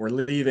 We're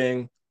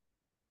leaving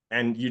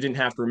and you didn't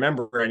have to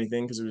remember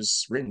anything because it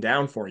was written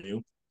down for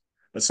you.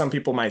 But some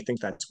people might think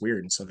that's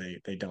weird, and so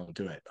they don't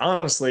do it.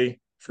 Honestly,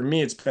 for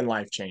me, it's been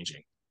life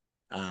changing.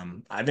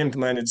 I've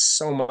implemented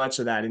so much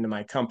of that into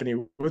my company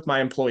with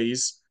my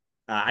employees.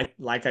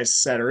 Like I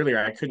said earlier,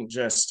 I couldn't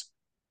just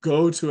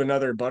go to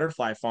another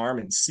butterfly farm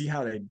and see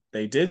how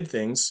they did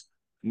things,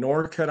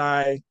 nor could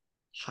I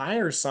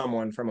hire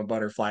someone from a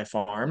butterfly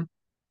farm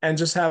and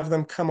just have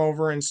them come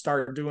over and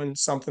start doing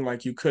something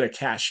like you could a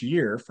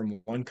cashier from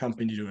one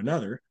company to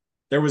another.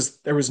 there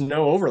was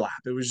no overlap.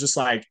 It was just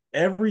like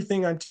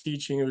everything I'm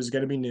teaching, it was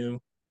going to be new.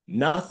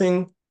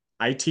 Nothing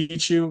I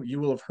teach you, you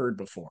will have heard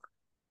before.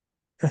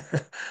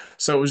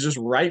 So it was just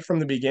right from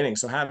the beginning.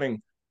 So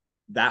having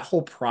that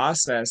whole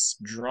process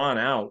drawn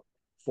out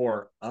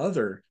for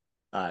other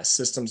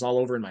systems all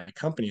over in my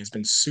company has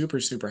been super,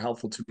 super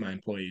helpful to my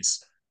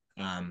employees,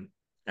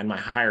 and my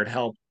hired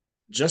help,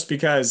 just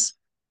because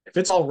if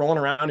it's all rolling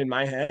around in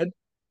my head,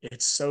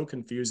 it's so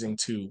confusing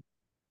to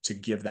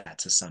give that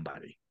to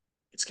somebody.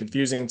 It's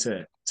confusing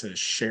to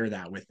share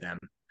that with them.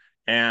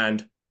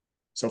 And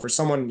so for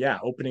someone, yeah,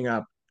 opening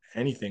up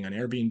anything on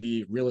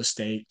Airbnb, real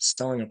estate,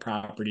 selling a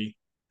property,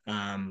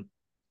 um,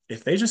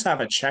 if they just have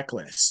a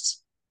checklist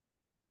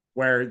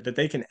where that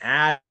they can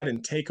add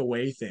and take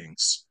away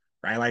things,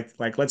 right?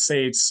 Like let's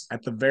say it's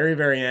at the very,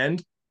 very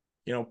end,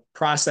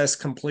 process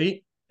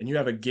complete, and you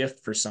have a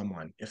gift for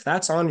someone. If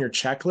that's on your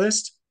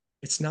checklist,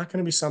 it's not going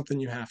to be something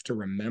you have to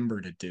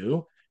remember to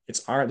do.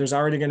 There's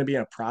already going to be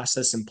a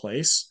process in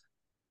place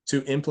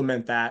to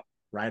implement that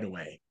right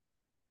away.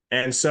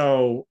 And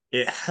so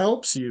it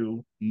helps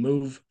you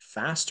move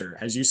faster.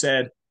 As you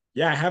said,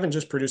 yeah, I haven't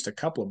just produced a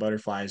couple of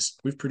butterflies,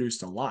 we've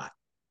produced a lot.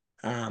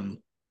 Um,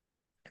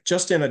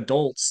 just in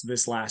adults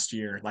this last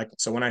year, like,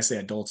 so when I say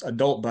adults,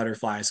 adult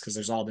butterflies, because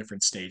there's all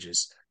different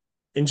stages.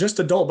 In just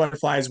adult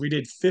butterflies, we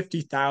raised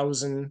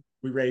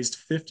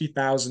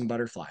 50,000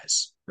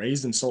 butterflies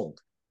raised and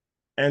sold.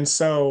 And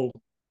so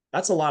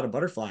that's a lot of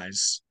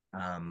butterflies,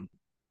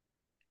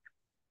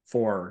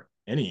 for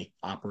any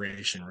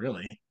operation,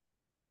 really.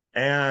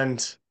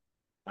 And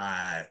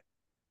uh,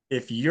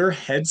 if your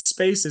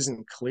headspace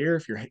isn't clear,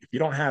 if you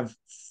don't have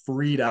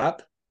freed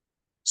up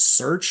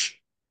search,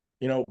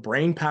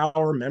 brain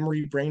power,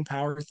 memory, brain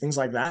power, things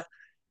like that,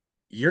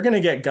 you're going to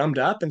get gummed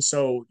up. And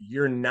so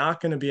you're not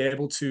going to be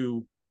able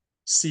to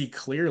see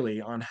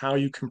clearly on how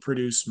you can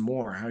produce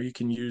more, how you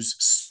can use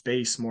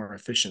space more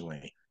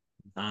efficiently,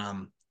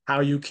 how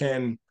you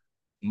can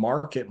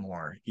market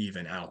more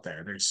even out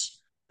there.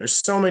 There's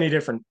so many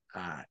different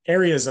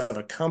areas of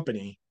a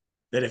company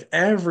that if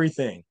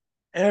everything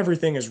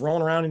is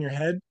rolling around in your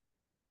head,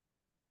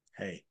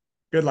 hey,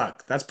 good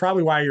luck. That's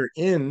probably why you're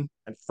in,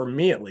 and for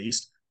me at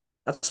least,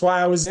 that's why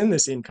I was in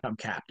this income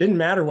cap. Didn't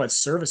matter what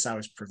service I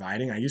was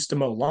providing. I used to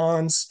mow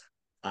lawns.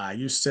 I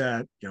used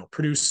to,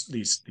 produce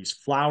these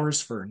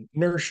flowers for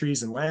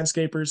nurseries and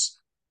landscapers.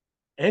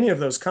 Any of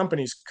those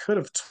companies could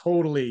have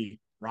totally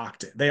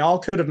rocked it. They all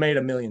could have made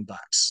 $1 million.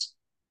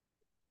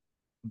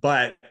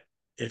 But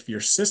if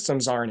your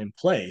systems aren't in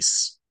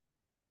place,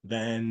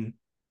 then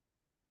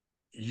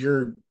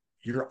you're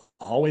you're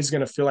always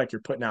going to feel like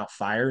you're putting out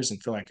fires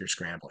and feel like you're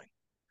scrambling.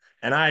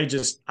 And I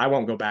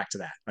won't go back to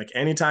that. Like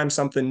anytime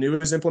something new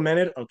is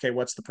implemented, okay,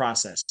 what's the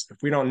process? If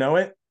we don't know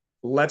it,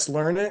 let's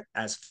learn it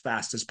as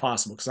fast as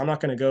possible. Because I'm not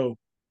going to go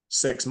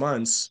 6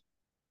 months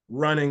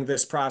running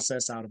this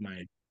process out of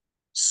my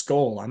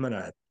skull. I'm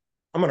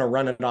gonna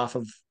run it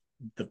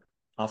the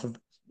off of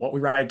what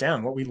we write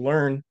down, what we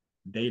learn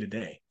day to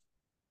day.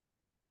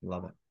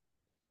 Love it.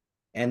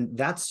 And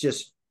that's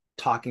just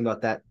talking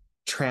about that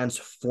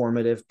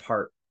transformative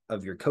part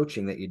of your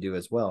coaching that you do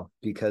as well,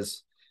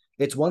 because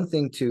it's one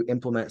thing to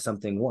implement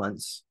something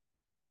once.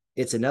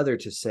 It's another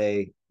to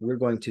say, we're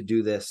going to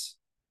do this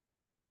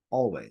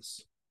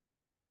always,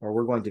 or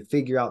we're going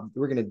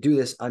to do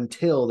this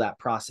until that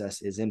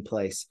process is in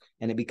place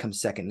and it becomes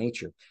second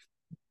nature.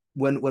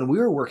 When we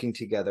were working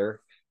together,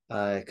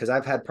 because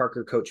I've had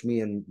Parker coach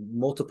me in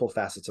multiple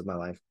facets of my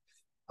life,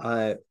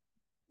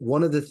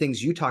 one of the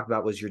things you talked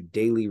about was your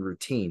daily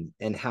routine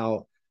and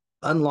how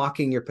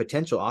unlocking your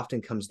potential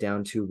often comes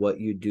down to what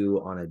you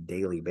do on a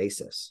daily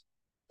basis.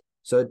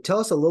 So tell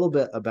us a little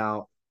bit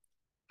about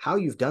how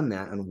you've done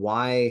that and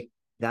why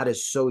that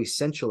is so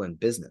essential in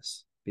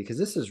business, because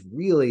this is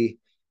really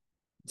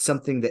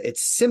something that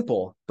it's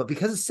simple, but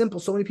because it's simple,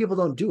 so many people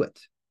don't do it.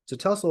 So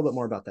tell us a little bit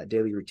more about that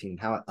daily routine,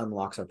 how it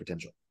unlocks our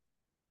potential.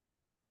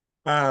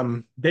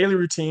 Daily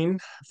routine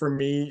for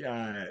me,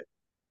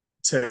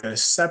 to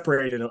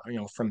separate it,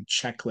 from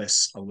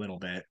checklists a little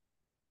bit.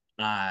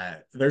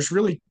 There's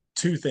really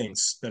two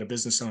things that a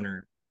business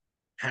owner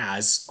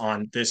has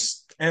on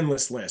this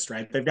endless list,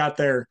 right? They've got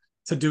their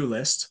to-do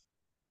list,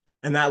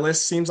 and that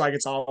list seems like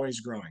it's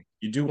always growing.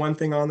 You do one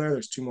thing on there,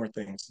 there's two more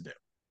things to do.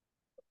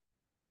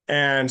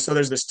 And so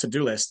there's this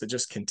to-do list that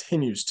just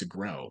continues to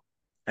grow.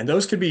 And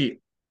those could be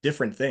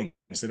different things.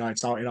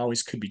 It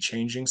always could be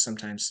changing.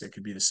 Sometimes it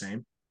could be the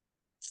same,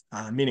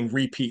 meaning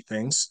repeat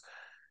things.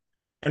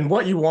 And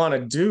what you want to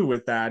do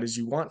with that is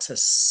you want to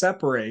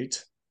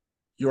separate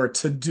your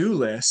to-do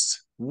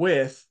list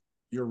with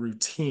your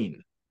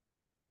routine.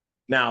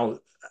 Now,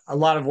 a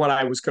lot of what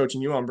I was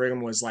coaching you on,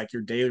 Brigham, was like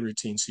your daily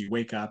routine. So you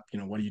wake up,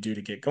 what do you do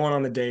to get going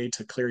on the day,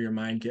 to clear your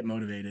mind, get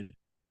motivated?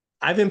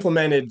 I've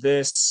implemented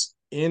this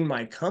in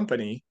my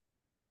company,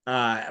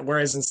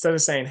 whereas instead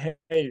of saying,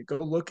 hey, go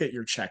look at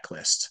your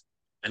checklist,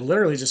 I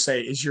literally just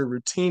say, is your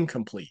routine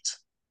complete?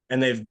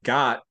 And they've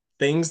got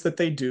things that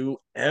they do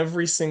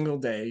every single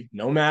day,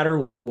 no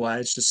matter what.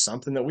 It's just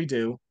something that we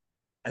do.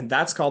 And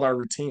that's called our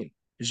routine.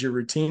 Is your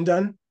routine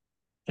done?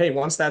 hey,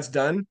 once that's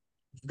done,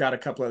 we've got a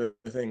couple other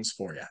things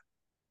for you.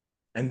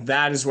 And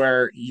that is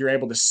where you're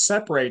able to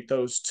separate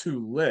those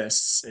two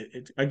lists.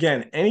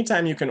 Again,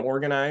 anytime you can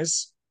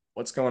organize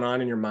what's going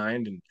on in your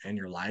mind and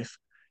your life,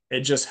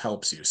 it just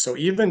helps you. So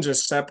even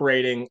just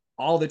separating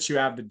all that you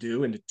have to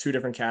do into two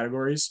different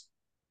categories,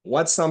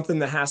 what's something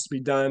that has to be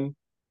done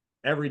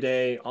every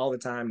day, all the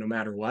time, no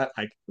matter what,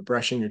 like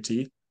brushing your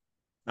teeth,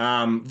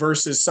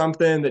 versus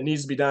something that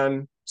needs to be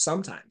done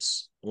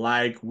sometimes,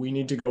 like we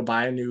need to go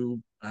buy a new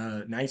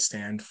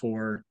nightstand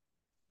for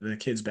the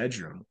kid's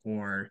bedroom,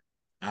 or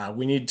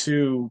we need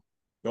to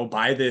go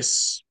buy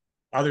this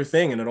other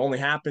thing and it only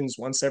happens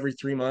once every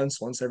 3 months,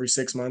 once every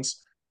 6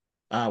 months.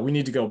 We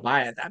need to go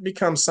buy it. That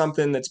becomes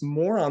something that's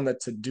more on the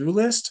to-do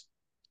list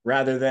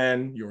rather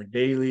than your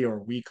daily or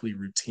weekly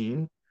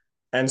routine.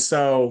 And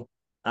so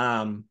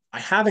by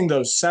having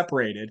those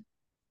separated,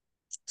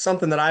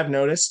 something that I've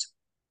noticed,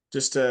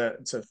 just to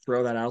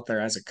throw that out there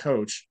as a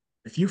coach,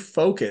 if you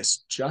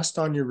focus just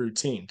on your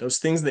routine, those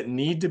things that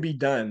need to be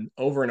done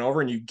over and over,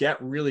 and you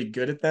get really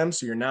good at them,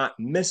 so you're not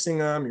missing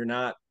them, you're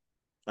not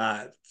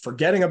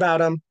forgetting about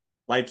them,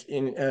 like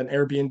in an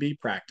Airbnb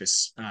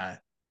practice,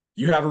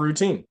 you have a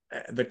routine.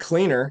 The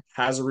cleaner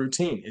has a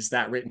routine. Is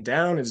that written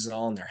down? Is it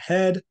all in their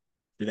head?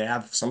 Do they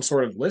have some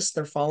sort of list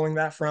they're following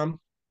that from?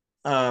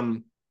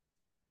 Um,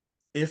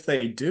 if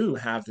they do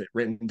have it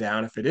written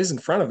down, if it is in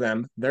front of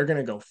them, they're going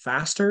to go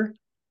faster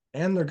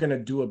and they're going to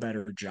do a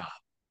better job,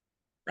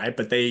 right?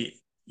 But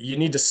you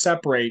need to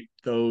separate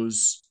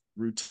those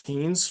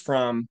routines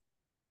from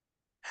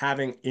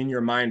having in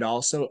your mind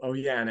also, oh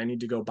yeah, and I need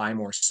to go buy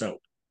more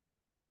soap.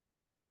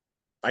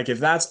 Like if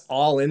that's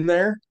all in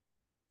there,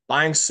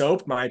 buying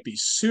soap might be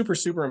super,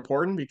 super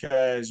important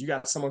because you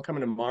got someone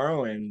coming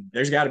tomorrow and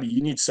there's got to be,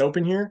 you need soap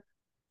in here.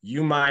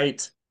 You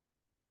might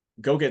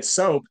go get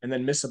soap and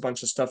then miss a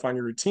bunch of stuff on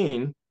your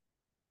routine,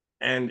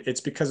 and it's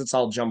because it's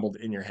all jumbled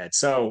in your head.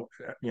 So,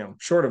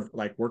 short of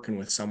like working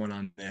with someone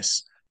on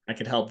this, I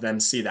could help them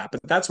see that. But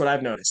that's what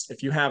I've noticed.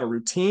 If you have a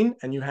routine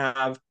and you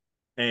have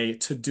a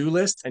to-do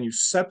list and you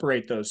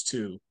separate those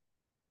two,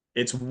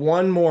 it's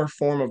one more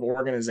form of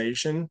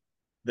organization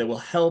that will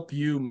help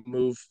you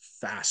move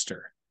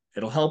faster.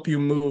 It'll help you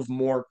move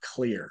more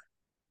clear.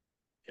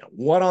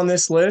 What on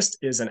this list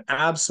is an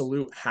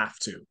absolute have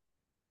to,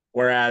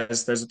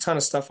 whereas there's a ton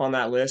of stuff on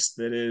that list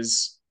that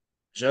is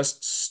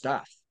just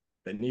stuff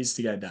that needs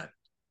to get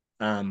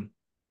done.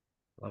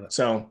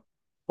 So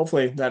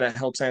hopefully that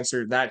helps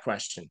answer that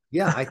question.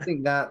 Yeah, I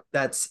think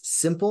that's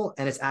simple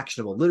and it's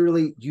actionable.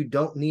 Literally, you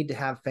don't need to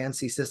have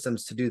fancy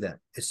systems to do that.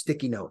 A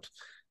sticky note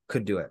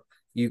could do it.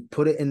 You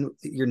put it in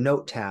your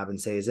note tab and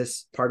say, is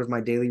this part of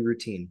my daily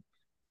routine?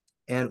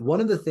 And one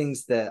of the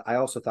things that I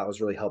also thought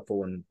was really helpful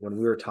when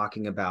we were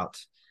talking about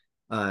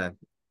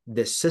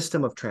this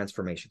system of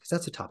transformation, because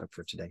that's a topic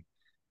for today.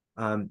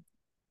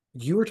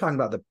 You were talking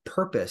about the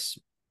purpose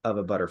of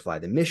a butterfly,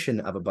 the mission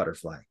of a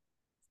butterfly.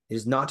 It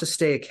is not to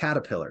stay a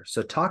caterpillar.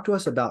 So talk to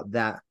us about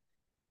that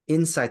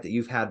insight that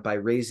you've had by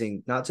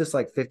raising not just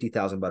like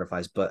 50,000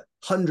 butterflies, but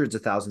hundreds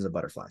of thousands of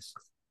butterflies.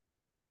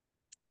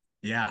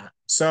 Yeah.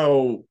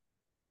 So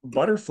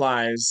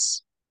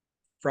butterflies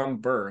from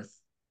birth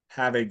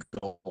have a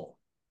goal.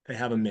 They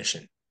have a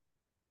mission.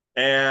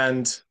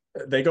 And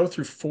they go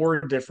through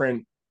four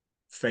different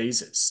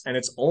phases. And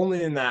it's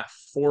only in that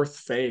fourth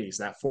phase,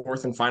 that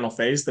fourth and final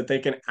phase, that they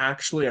can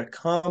actually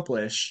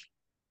accomplish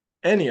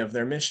any of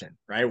their mission,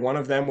 right? One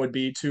of them would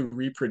be to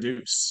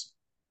reproduce.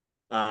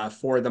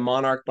 For the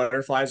monarch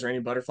butterflies or any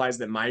butterflies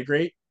that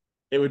migrate,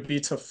 it would be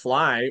to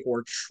fly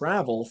or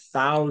travel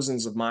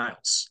thousands of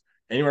miles,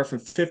 anywhere from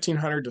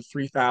 1,500 to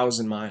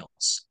 3,000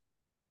 miles.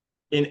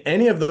 In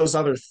any of those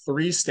other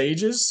three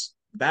stages,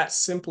 that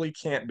simply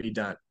can't be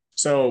done.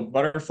 So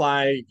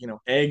butterfly,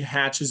 egg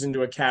hatches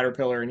into a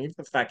caterpillar, and even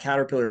if that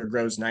caterpillar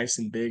grows nice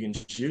and big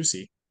and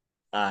juicy,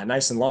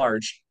 nice and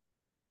large,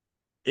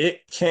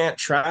 it can't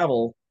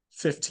travel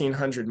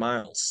 1,500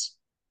 miles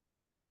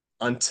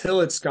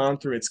until it's gone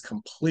through its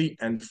complete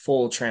and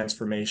full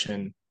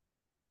transformation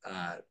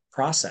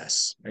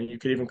process. And you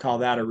could even call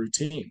that a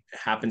routine. It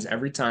happens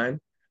every time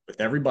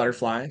with every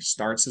butterfly,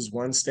 starts as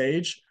one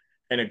stage,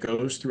 and it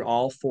goes through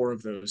all four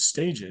of those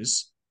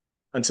stages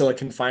until it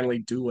can finally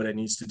do what it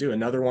needs to do.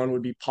 Another one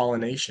would be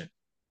pollination.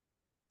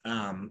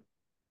 Um,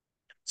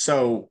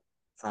 so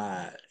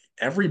uh,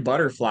 every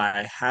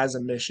butterfly has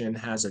a mission,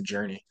 has a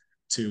journey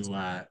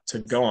to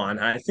go on.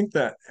 I think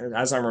that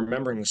as I'm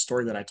remembering the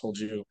story that I told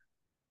you,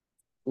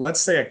 let's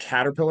say a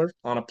caterpillar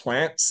on a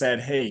plant said,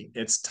 hey,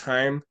 it's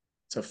time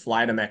to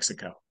fly to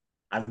Mexico.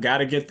 I've got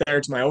to get there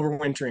to my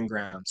overwintering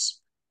grounds.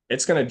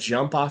 It's going to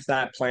jump off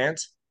that plant.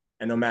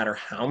 And no matter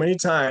how many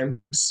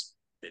times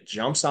it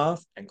jumps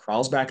off and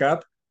crawls back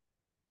up,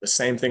 the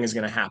same thing is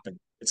going to happen.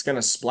 It's going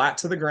to splat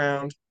to the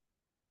ground,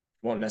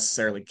 won't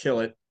necessarily kill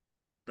it,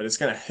 but it's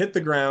going to hit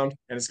the ground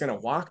and it's going to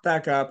walk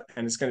back up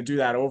and it's going to do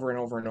that over and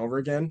over and over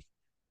again.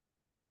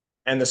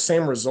 And the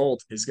same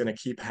result is going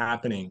to keep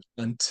happening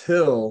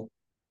until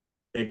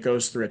it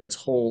goes through its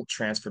whole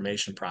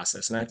transformation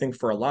process. And I think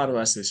for a lot of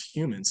us as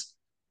humans,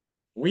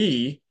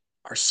 we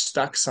are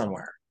stuck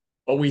somewhere.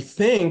 But we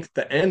think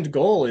the end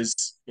goal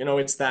is,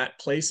 it's that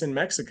place in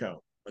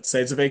Mexico. Let's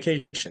say it's a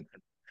vacation.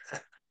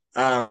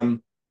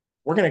 um,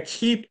 we're going to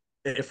keep,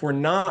 if we're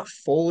not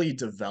fully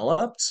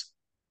developed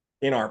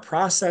in our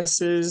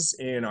processes,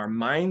 in our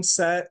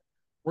mindset,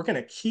 we're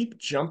going to keep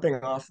jumping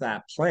off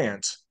that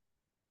plant,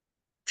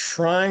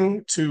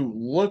 trying to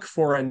look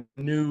for a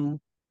new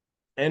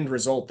end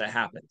result that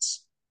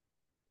happens.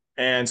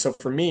 And so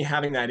for me,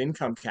 having that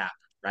income cap,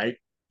 right?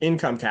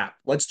 Income cap.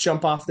 Let's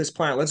jump off this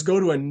plant. Let's go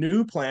to a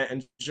new plant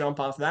and jump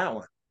off that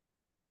one.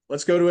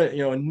 Let's go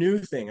to a new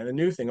thing and a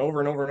new thing over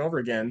and over and over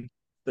again.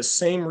 The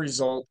same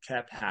result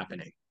kept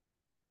happening.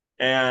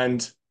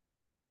 And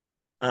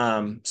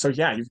so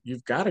yeah,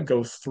 you've got to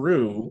go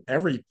through,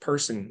 every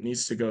person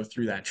needs to go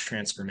through that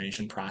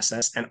transformation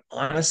process. And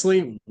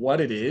honestly,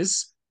 what it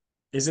is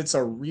it's a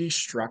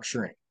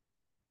restructuring.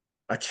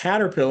 A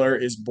caterpillar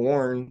is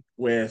born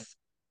with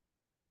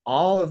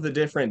all of the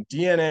different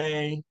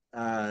DNA,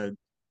 I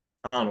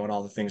don't know what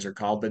all the things are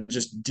called, but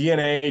just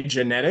DNA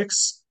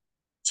genetics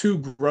to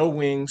grow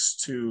wings,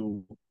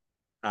 to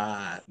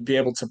be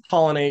able to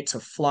pollinate, to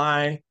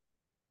fly.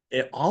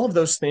 All of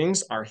those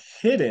things are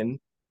hidden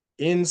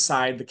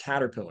inside the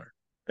caterpillar.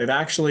 They've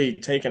actually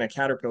taken a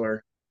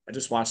caterpillar. I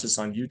just watched this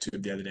on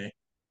YouTube the other day.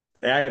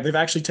 They've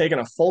actually taken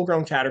a full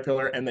grown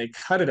caterpillar and they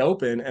cut it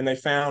open and they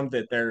found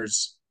that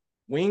there's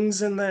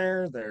wings in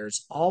there.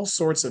 There's all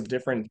sorts of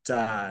different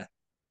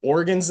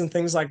organs and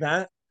things like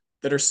that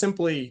are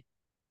simply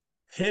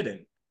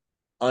hidden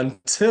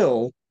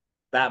until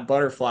that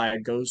butterfly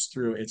goes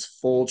through its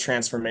full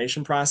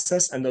transformation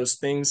process and those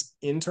things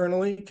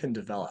internally can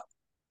develop.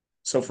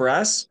 So for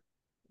us,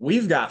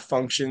 we've got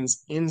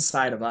functions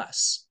inside of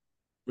us.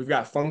 We've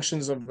got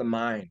functions of the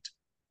mind,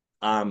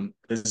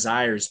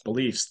 desires,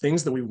 beliefs,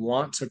 things that we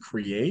want to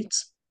create,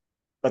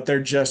 but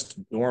they're just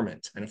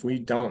dormant. And if we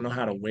don't know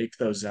how to wake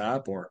those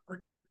up or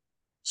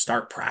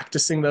start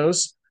practicing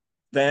those,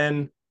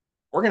 then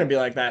we're going to be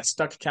like that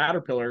stuck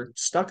caterpillar,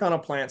 stuck on a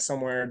plant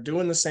somewhere,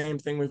 doing the same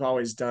thing we've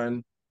always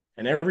done.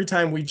 And every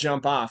time we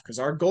jump off, because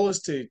our goal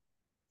is to,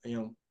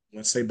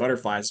 let's say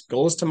butterflies,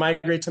 goal is to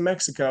migrate to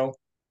Mexico.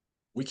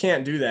 We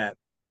can't do that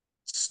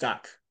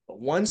stuck. But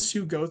once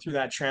you go through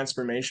that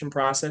transformation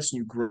process,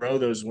 you grow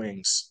those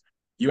wings.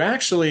 You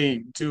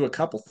actually do a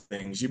couple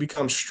things. You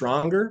become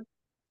stronger,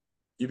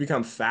 you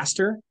become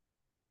faster,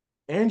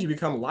 and you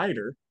become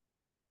lighter.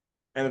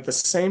 And at the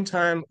same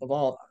time of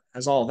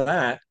all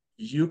that,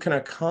 you can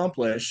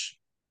accomplish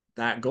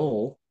that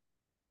goal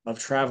of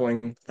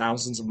traveling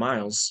thousands of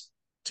miles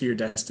to your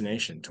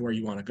destination, to where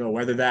you want to go,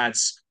 whether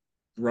that's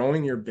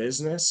growing your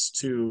business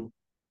to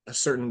a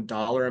certain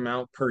dollar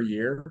amount per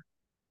year,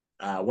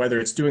 whether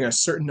it's doing a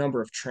certain number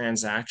of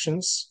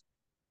transactions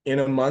in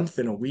a month,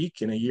 in a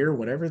week, in a year,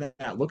 whatever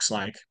that looks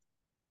like.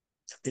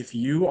 If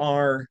you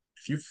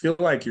feel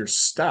like you're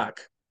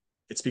stuck,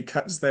 it's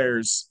because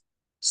there's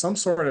some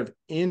sort of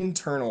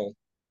internal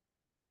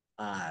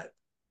uh,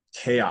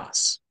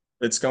 chaos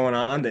that's going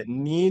on that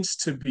needs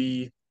to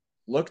be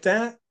looked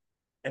at.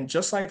 And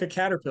just like a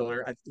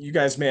caterpillar, you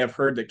guys may have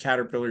heard that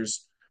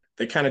caterpillars,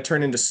 they kind of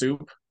turn into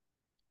soup.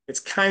 It's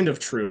kind of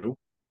true.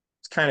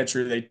 It's kind of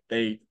true.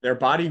 Their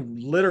body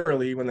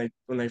literally, when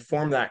they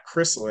form that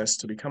chrysalis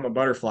to become a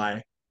butterfly,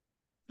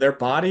 their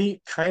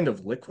body kind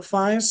of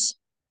liquefies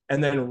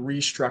and then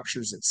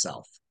restructures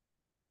itself.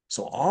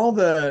 So all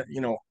the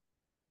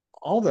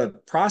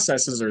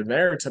processes are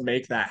there to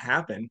make that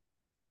happen.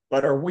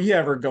 But are we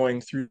ever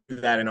going through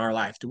that in our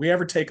life? Do we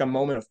ever take a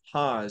moment of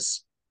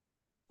pause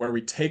where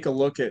we take a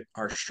look at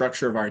our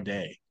structure of our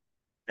day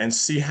and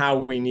see how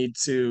we need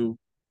to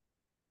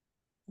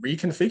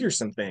reconfigure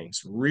some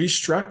things,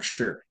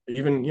 restructure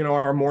even,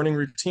 our morning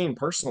routine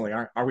personally?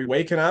 Are we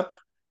waking up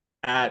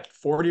at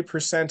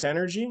 40%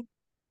 energy?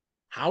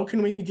 How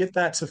can we get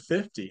that to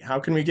 50? How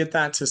can we get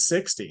that to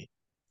 60?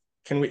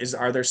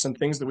 Are there some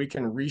things that we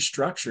can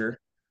restructure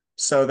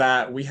so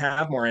that we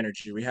have more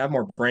energy, we have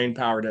more brain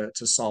power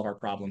to solve our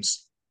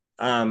problems?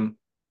 And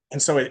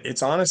so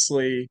it's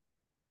honestly,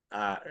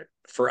 uh,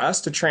 for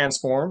us to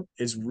transform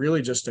is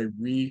really just a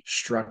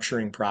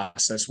restructuring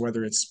process,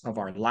 whether it's of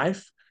our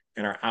life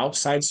and our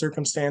outside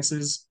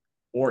circumstances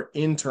or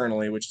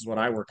internally, which is what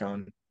I work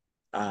on,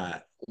 uh,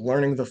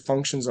 learning the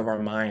functions of our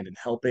mind and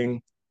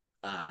helping,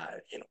 uh,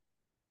 you know,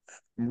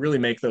 really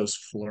make those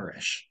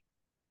flourish.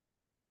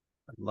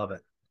 I love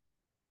it.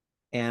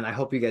 And I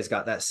hope you guys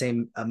got that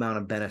same amount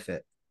of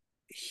benefit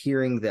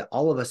hearing that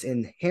all of us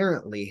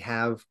inherently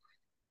have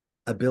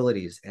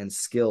abilities and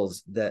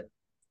skills that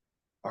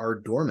are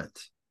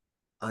dormant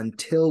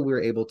until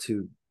we're able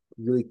to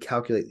really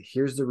calculate,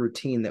 here's the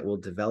routine that will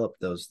develop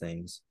those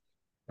things.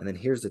 And then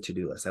here's the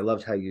to-do list. I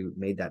loved how you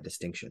made that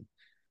distinction.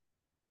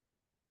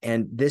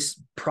 And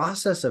this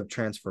process of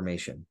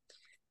transformation,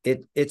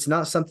 it's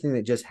not something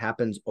that just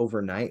happens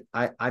overnight.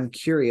 I'm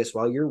curious,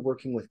 while you're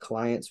working with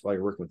clients, while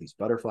you're working with these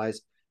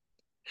butterflies,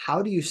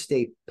 how do you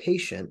stay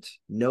patient,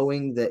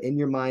 knowing that in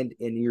your mind,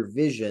 in your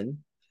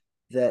vision,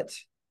 that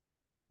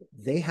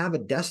they have a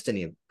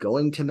destiny of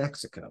going to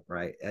Mexico,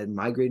 right? And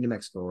migrating to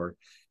Mexico, or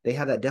they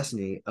have that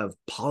destiny of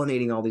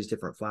pollinating all these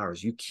different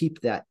flowers. You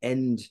keep that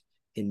end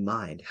in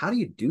mind. How do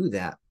you do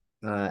that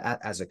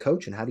as a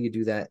coach, and how do you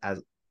do that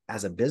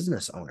as a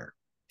business owner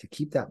to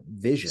keep that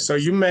vision? So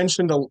you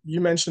mentioned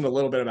a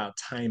little bit about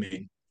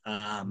timing.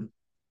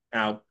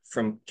 Now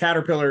from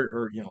caterpillar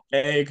or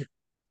egg,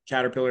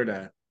 caterpillar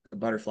to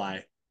butterfly,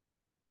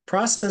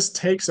 process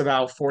takes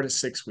about 4 to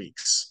 6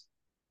 weeks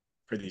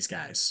for these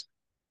guys.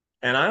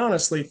 And I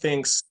honestly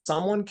think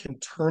someone can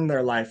turn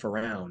their life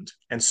around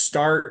and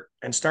start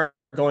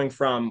going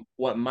from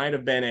what might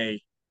have been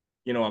a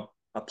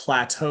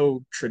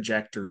plateau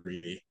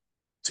trajectory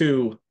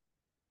to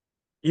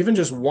even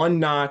just one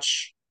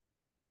notch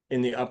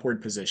in the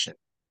upward position.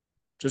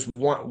 Just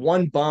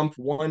one bump,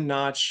 one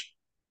notch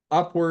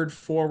upward,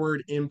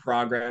 forward in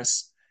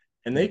progress.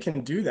 And they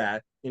can do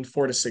that in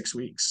 4 to 6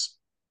 weeks.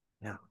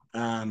 Yeah.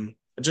 I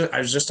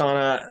was just on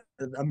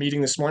a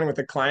meeting this morning with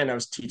a client. I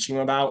was teaching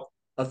him about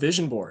a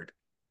vision board.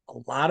 A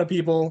lot of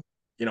people,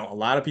 a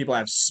lot of people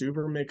have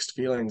super mixed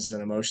feelings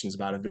and emotions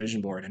about a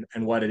vision board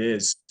and what it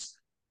is.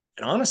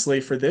 And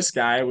honestly, for this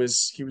guy, he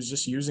was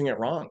just using it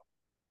wrong.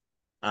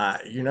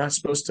 You're not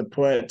supposed to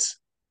put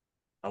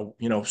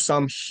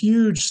some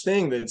huge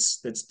thing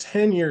that's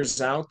 10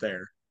 years out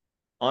there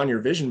on your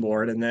vision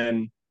board and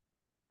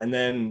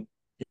then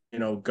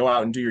go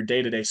out and do your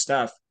day-to-day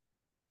stuff.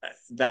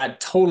 That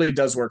totally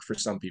does work for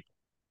some people.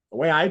 The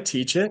way I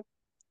teach it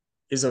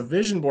is a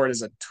vision board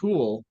is a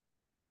tool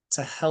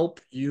to help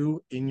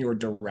you in your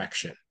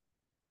direction.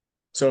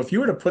 So if you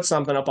were to put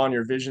something up on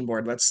your vision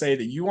board, let's say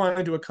that you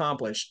wanted to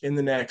accomplish in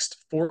the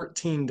next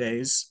 14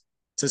 days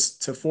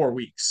to 4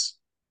 weeks,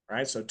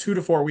 right? So 2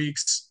 to 4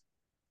 weeks,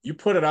 you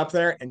put it up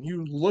there and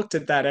you looked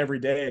at that every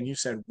day and you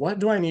said, what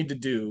do I need to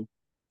do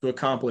to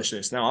accomplish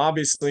this? Now,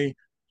 obviously,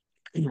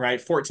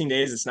 right, 14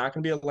 days, it's not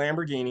going to be a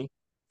Lamborghini.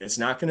 It's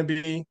not going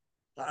to be,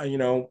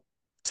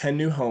 10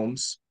 new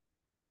homes.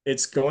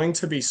 It's going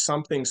to be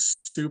something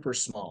super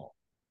small.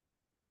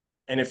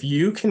 And if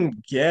you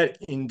can get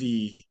in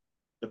the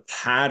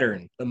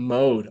pattern, the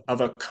mode of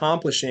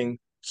accomplishing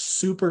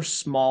super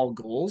small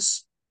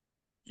goals,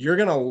 you're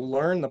going to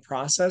learn the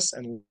process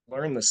and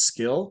learn the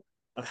skill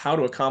of how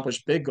to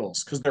accomplish big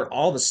goals because they're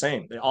all the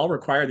same. They all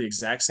require the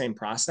exact same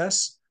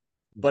process.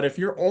 But if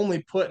you're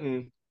only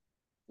putting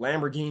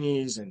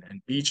Lamborghinis and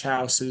beach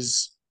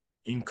houses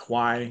in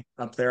Kauai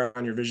up there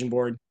on your vision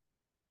board,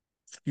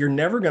 you're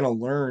never going to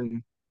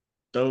learn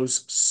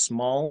those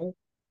small,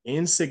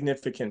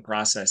 insignificant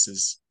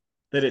processes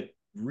that it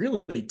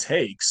really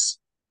takes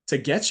to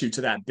get you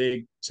to that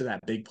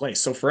big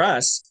place. So for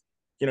us,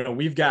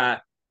 we've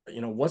got,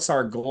 what's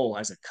our goal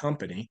as a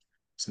company,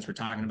 since we're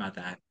talking about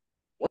that?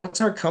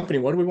 What's our company?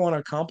 What do we want to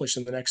accomplish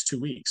in the next 2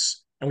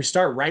 weeks? And we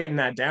start writing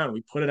that down.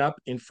 We put it up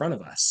in front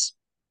of us.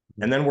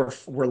 And then we're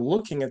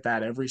looking at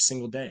that every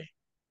single day.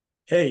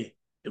 Hey,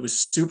 it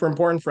was super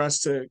important for us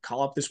to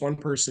call up this one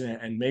person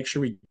and make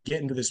sure we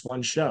get into this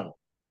one show.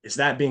 Is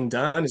that being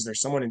done? Is there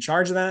someone in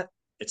charge of that?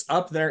 It's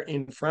up there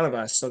in front of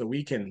us so that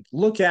we can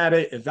look at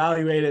it,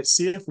 evaluate it,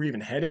 see if we're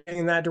even heading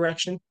in that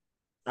direction.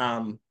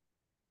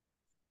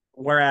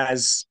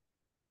 Whereas,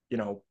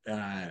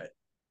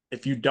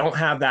 if you don't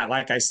have that,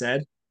 like I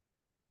said,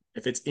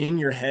 if it's in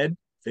your head,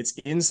 if it's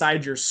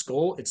inside your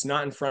skull, it's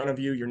not in front of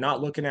you, you're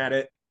not looking at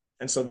it.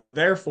 And so,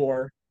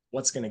 therefore,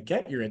 what's going to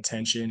get your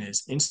attention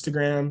is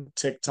Instagram,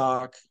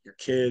 TikTok, your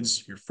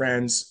kids, your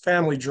friends,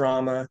 family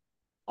drama,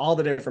 all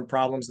the different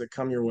problems that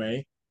come your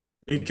way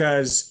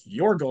because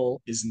your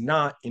goal is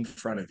not in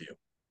front of you.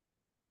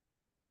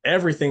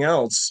 Everything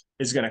else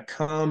is going to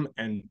come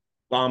and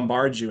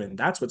bombard you, and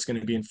that's what's going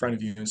to be in front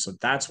of you. And so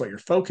that's what your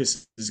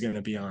focus is going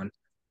to be on.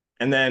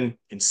 And then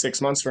in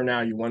 6 months from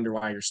now, you wonder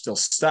why you're still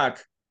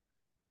stuck.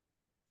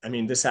 I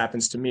mean, this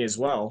happens to me as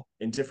well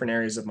in different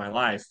areas of my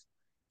life.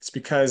 It's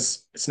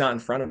because it's not in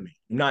front of me.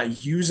 I'm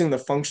not using the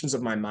functions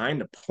of my mind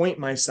to point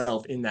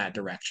myself in that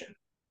direction.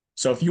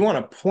 So if you want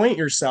to point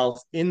yourself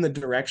in the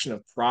direction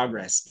of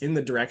progress, in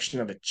the direction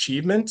of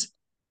achievement,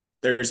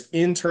 there's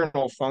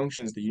internal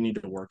functions that you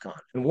need to work on.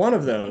 And one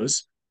of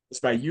those is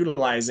by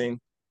utilizing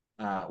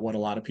what a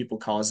lot of people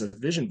call as a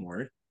vision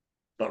board,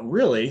 but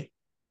really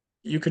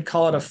you could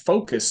call it a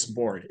focus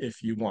board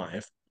if you want.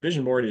 If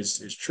vision board is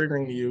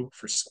triggering you,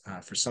 for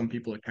some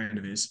people it kind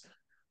of is.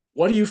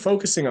 What are you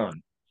focusing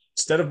on?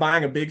 Instead of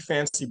buying a big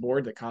fancy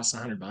board that costs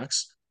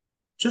 $100,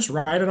 just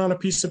write it on a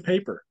piece of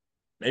paper.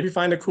 Maybe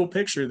find a cool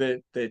picture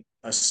that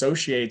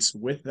associates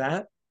with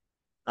that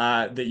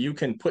that you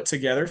can put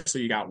together. So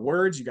you got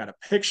words, you got a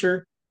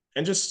picture,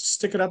 and just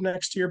stick it up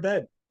next to your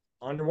bed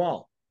on your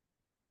wall.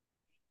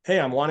 Hey,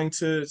 I'm wanting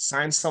to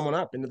sign someone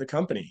up into the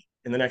company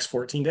in the next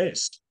 14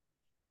 days.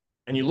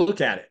 And you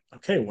look at it.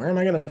 Okay, where am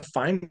I going to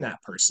find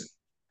that person?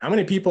 How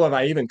many people have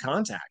I even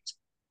contacted?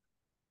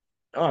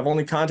 Oh, I've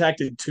only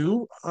contacted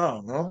 2.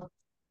 Oh, well,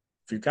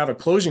 if you've got a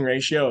closing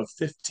ratio of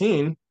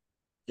 15,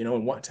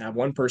 and want to have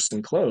one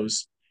person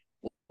close,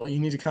 well, you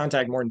need to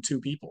contact more than 2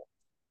 people.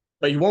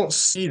 But you won't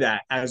see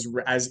that as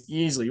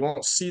easily. You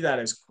won't see that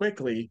as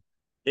quickly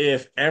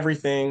if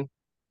everything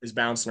is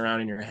bouncing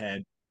around in your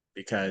head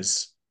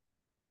because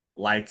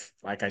like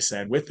I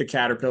said, with the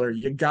caterpillar,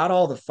 you got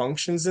all the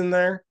functions in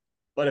there,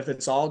 but if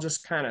it's all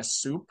just kind of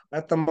soup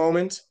at the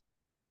moment,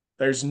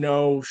 there's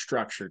no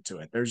structure to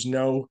it. There's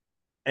no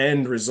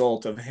end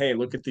result of, hey,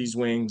 look at these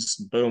wings,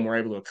 boom, we're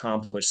able to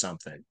accomplish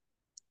something.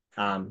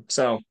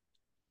 So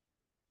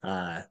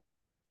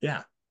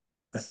yeah,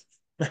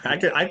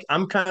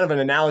 I'm kind of an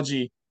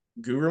analogy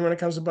guru when it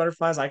comes to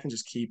butterflies. I can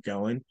just keep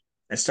going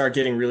and start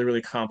getting really,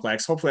 really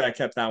complex. Hopefully I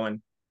kept that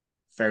one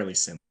fairly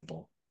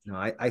simple. No,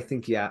 I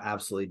think yeah,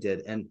 absolutely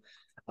did. And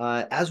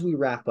as we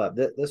wrap up,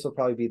 this will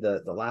probably be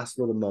the last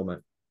little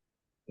moment.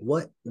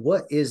 What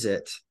is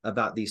it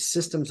about these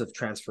systems of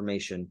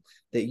transformation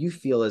that you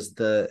feel is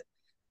the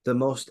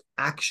most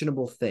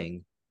actionable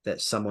thing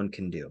that someone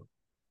can do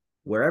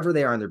wherever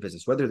they are in their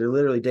business, whether they're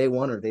literally day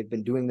one or they've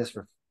been doing this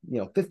for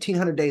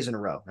 1,500 days in a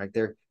row, right?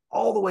 They're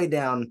all the way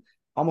down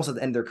almost at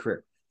the end of their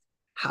career.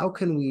 How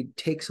can we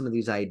take some of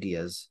these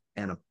ideas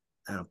and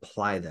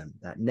apply them,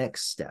 that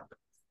next step?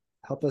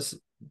 Help us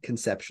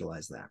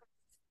conceptualize that.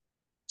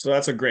 So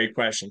that's a great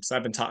question because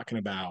I've been talking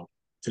about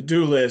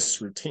to-do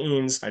lists,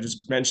 routines. I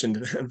just mentioned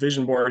a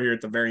vision board here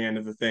at the very end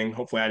of the thing.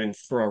 Hopefully I didn't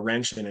throw a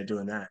wrench in it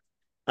doing that.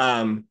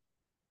 Um,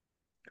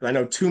 I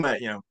know too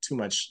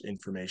much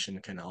information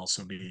can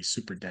also be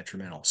super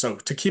detrimental. So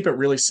to keep it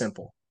really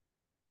simple,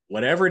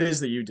 whatever it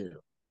is that you do,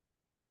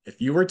 if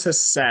you were to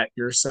set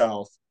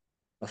yourself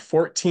a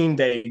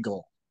 14-day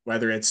goal,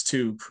 whether it's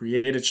to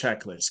create a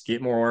checklist,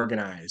 get more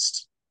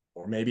organized,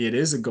 or maybe it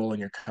is a goal in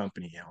your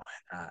company,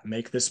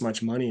 make this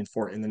much money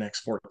in the next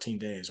 14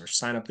 days, or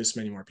sign up this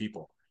many more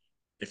people.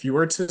 If you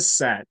were to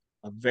set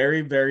a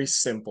very, very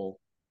simple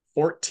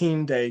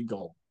 14-day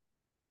goal,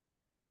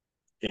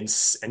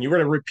 and you were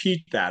to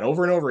repeat that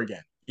over and over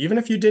again, even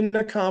if you didn't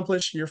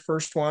accomplish your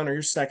first one or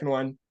your second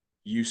one,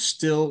 you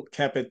still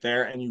kept it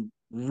there and you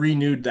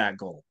renewed that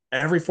goal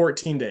every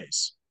 14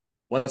 days.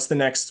 What's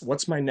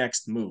my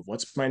next move?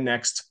 What's my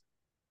next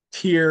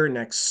tier,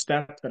 next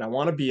step that I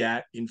want to be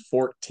at in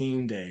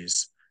 14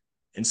 days?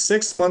 In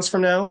 6 months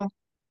from now,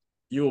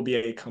 you will be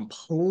a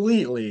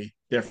completely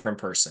different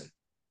person.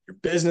 Your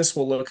business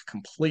will look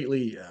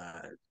completely,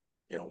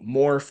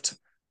 morphed.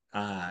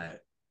 Uh,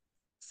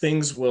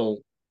 Things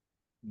will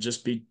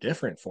just be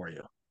different for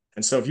you.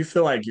 And so if you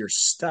feel like you're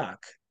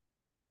stuck,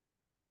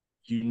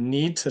 you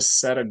need to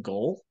set a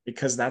goal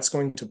because that's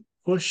going to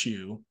push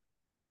you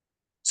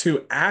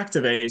to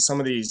activate some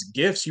of these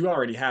gifts you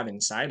already have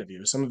inside of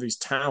you, some of these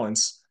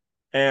talents,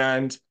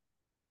 and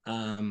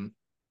um,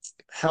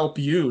 help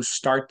you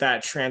start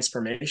that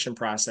transformation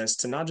process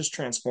to not just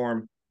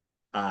transform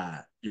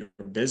your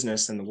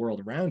business and the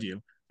world around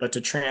you, but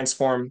to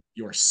transform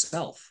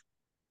yourself,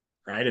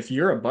 right? If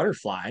you're a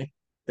butterfly,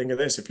 think of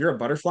this: if you're a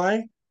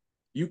butterfly,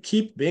 you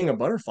keep being a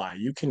butterfly.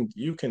 You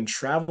can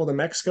travel to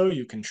Mexico,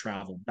 you can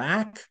travel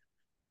back,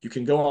 you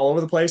can go all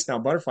over the place. Now,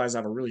 butterflies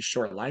have a really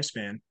short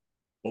lifespan,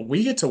 but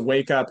we get to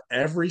wake up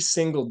every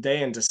single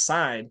day and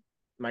decide,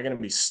 am I going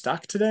to be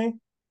stuck today?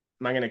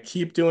 Am I going to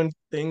keep doing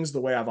things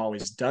the way I've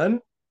always done?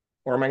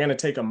 Or am I going to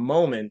take a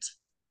moment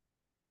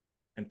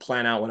and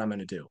plan out what I'm going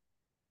to do?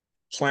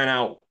 Plan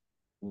out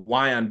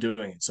why I'm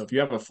doing it. So if you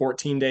have a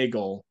 14-day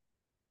goal,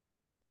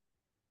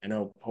 I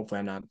know hopefully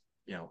I'm not,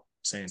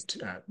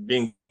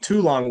 being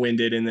too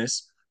long-winded in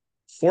this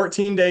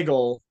 14-day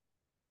goal,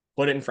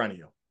 put it in front of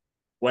you,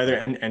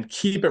 and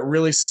keep it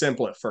really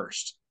simple at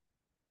first.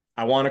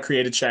 I want to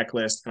create a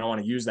checklist and I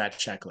want to use that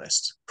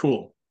checklist.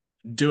 Cool.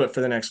 Do it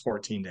for the next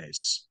 14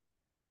 days.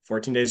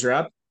 14 days are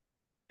up,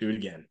 do it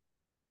again.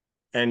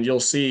 And you'll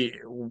see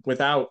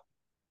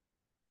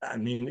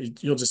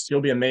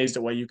you'll be amazed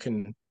at what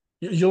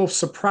you'll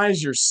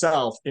surprise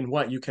yourself in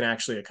what you can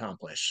actually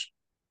accomplish.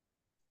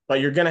 But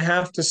you're going to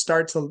have to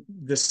start to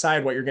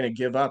decide what you're going to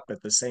give up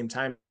at the same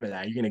time for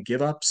that. You're going to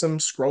give up some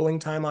scrolling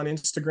time on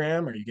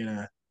Instagram? Are you going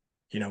to,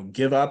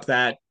 give up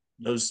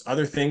those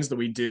other things that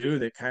we do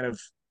that kind of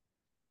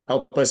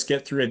help us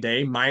get through a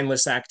day,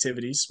 mindless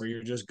activities where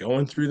you're just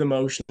going through the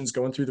motions,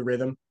 going through the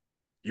rhythm?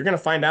 You're going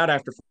to find out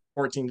after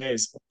 14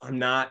 days, I'm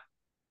not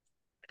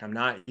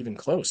even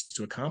close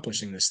to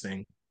accomplishing this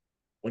thing.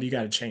 What do you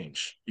got to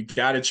change? You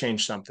got to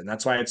change something.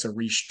 That's why it's a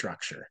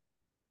restructure.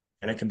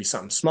 And it can be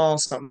something small,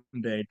 something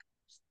big.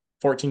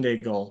 14-day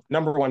goal.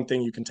 Number one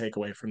thing you can take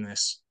away from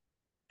this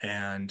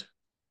and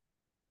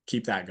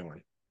keep that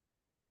going.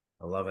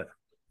 I love it.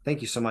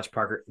 Thank you so much,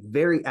 Parker.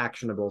 Very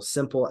actionable,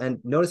 simple. And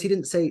notice he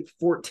didn't say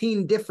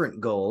 14 different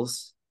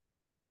goals.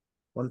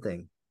 One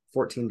thing,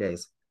 14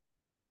 days.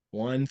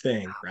 One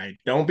thing, right?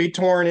 Don't be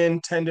torn in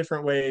 10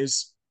 different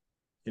ways.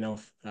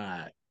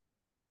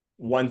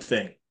 One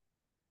thing.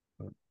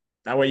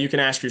 That way you can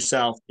ask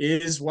yourself,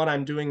 is what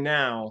I'm doing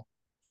now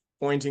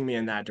pointing me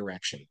in that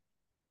direction?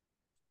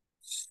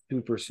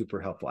 Super,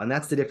 super helpful. And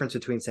that's the difference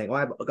between saying, oh,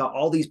 I've got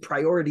all these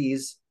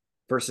priorities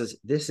versus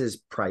this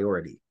is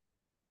priority.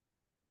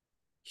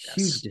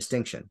 Huge Yes.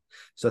 distinction.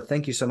 So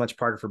thank you so much,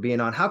 Parker, for being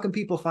on. How can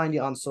people find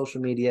you on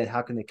social media?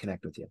 How can they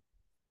connect with you?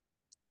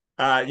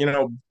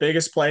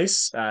 Biggest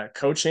place,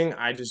 coaching,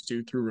 I just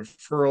do through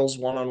referrals,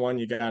 one-on-one.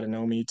 You got to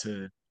know me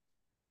to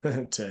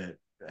to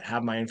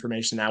have my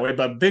information that way.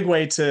 But big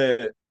way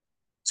to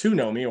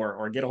know me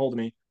or get a hold of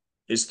me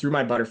is through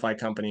my butterfly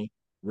company,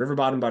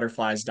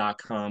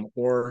 riverbottombutterflies.com,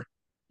 or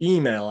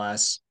email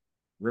us,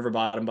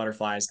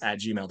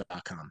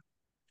 riverbottombutterflies@gmail.com.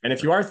 And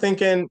if you are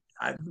thinking,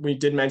 we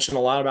did mention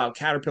a lot about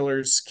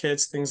caterpillars,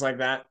 kits, things like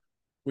that.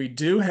 We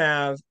do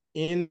have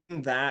in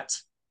that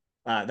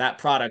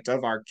product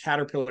of our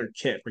caterpillar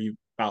kit, where you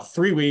about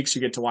 3 weeks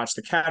you get to watch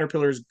the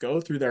caterpillars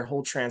go through their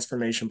whole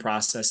transformation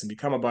process and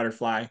become a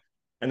butterfly,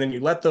 and then you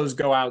let those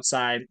go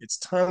outside. It's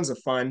tons of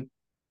fun.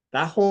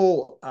 That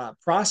whole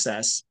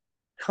process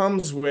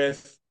comes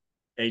with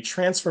a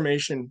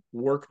transformation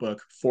workbook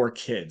for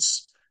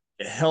kids.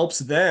 It helps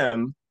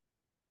them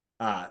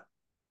uh,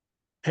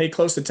 pay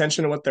close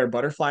attention to what their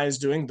butterfly is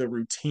doing, the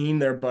routine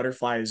their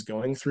butterfly is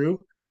going through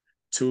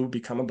to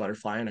become a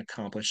butterfly and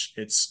accomplish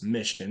its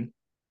mission.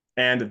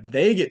 And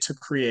they get to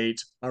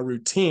create a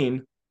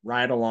routine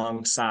right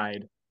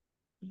alongside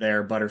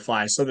their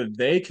butterfly so that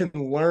they can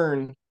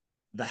learn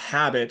the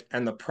habit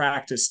and the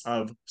practice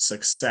of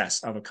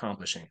success, of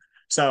accomplishing.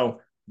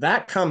 So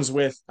that comes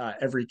with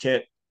every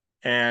kit.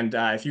 And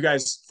if you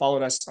guys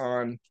followed us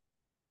on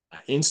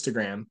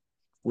Instagram,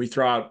 we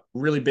throw out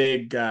really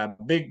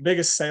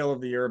biggest sale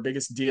of the year,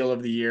 biggest deal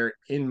of the year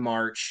in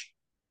March,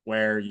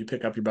 where you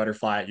pick up your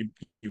butterfly.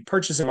 You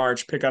purchase in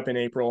March, pick up in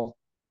April.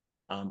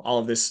 All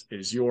of this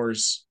is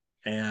yours,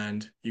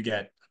 and you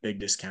get a big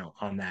discount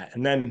on that.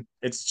 And then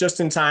it's just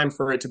in time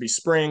for it to be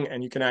spring,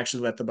 and you can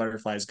actually let the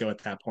butterflies go at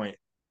that point.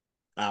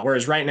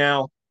 Whereas right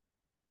now,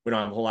 we don't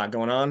have a whole lot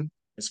going on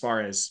as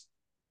far as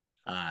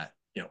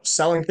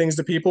selling things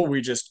to people.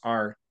 We just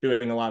are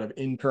doing a lot of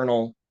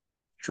internal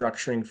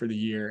structuring for the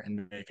year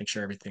and making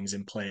sure everything's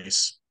in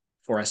place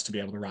for us to be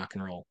able to rock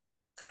and roll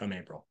come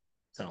April.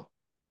 So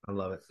I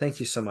love it. Thank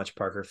you so much,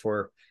 Parker,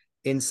 for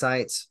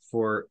insights,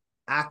 for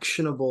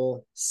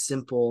actionable,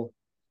 simple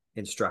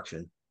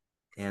instruction.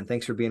 And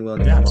thanks for being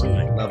willing to come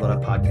on Leveling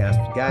Up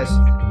Podcast. You guys,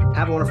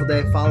 have a wonderful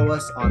day. Follow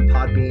us on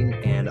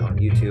Podbean and on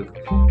YouTube.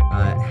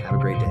 Have a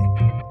great day.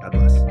 God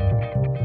bless.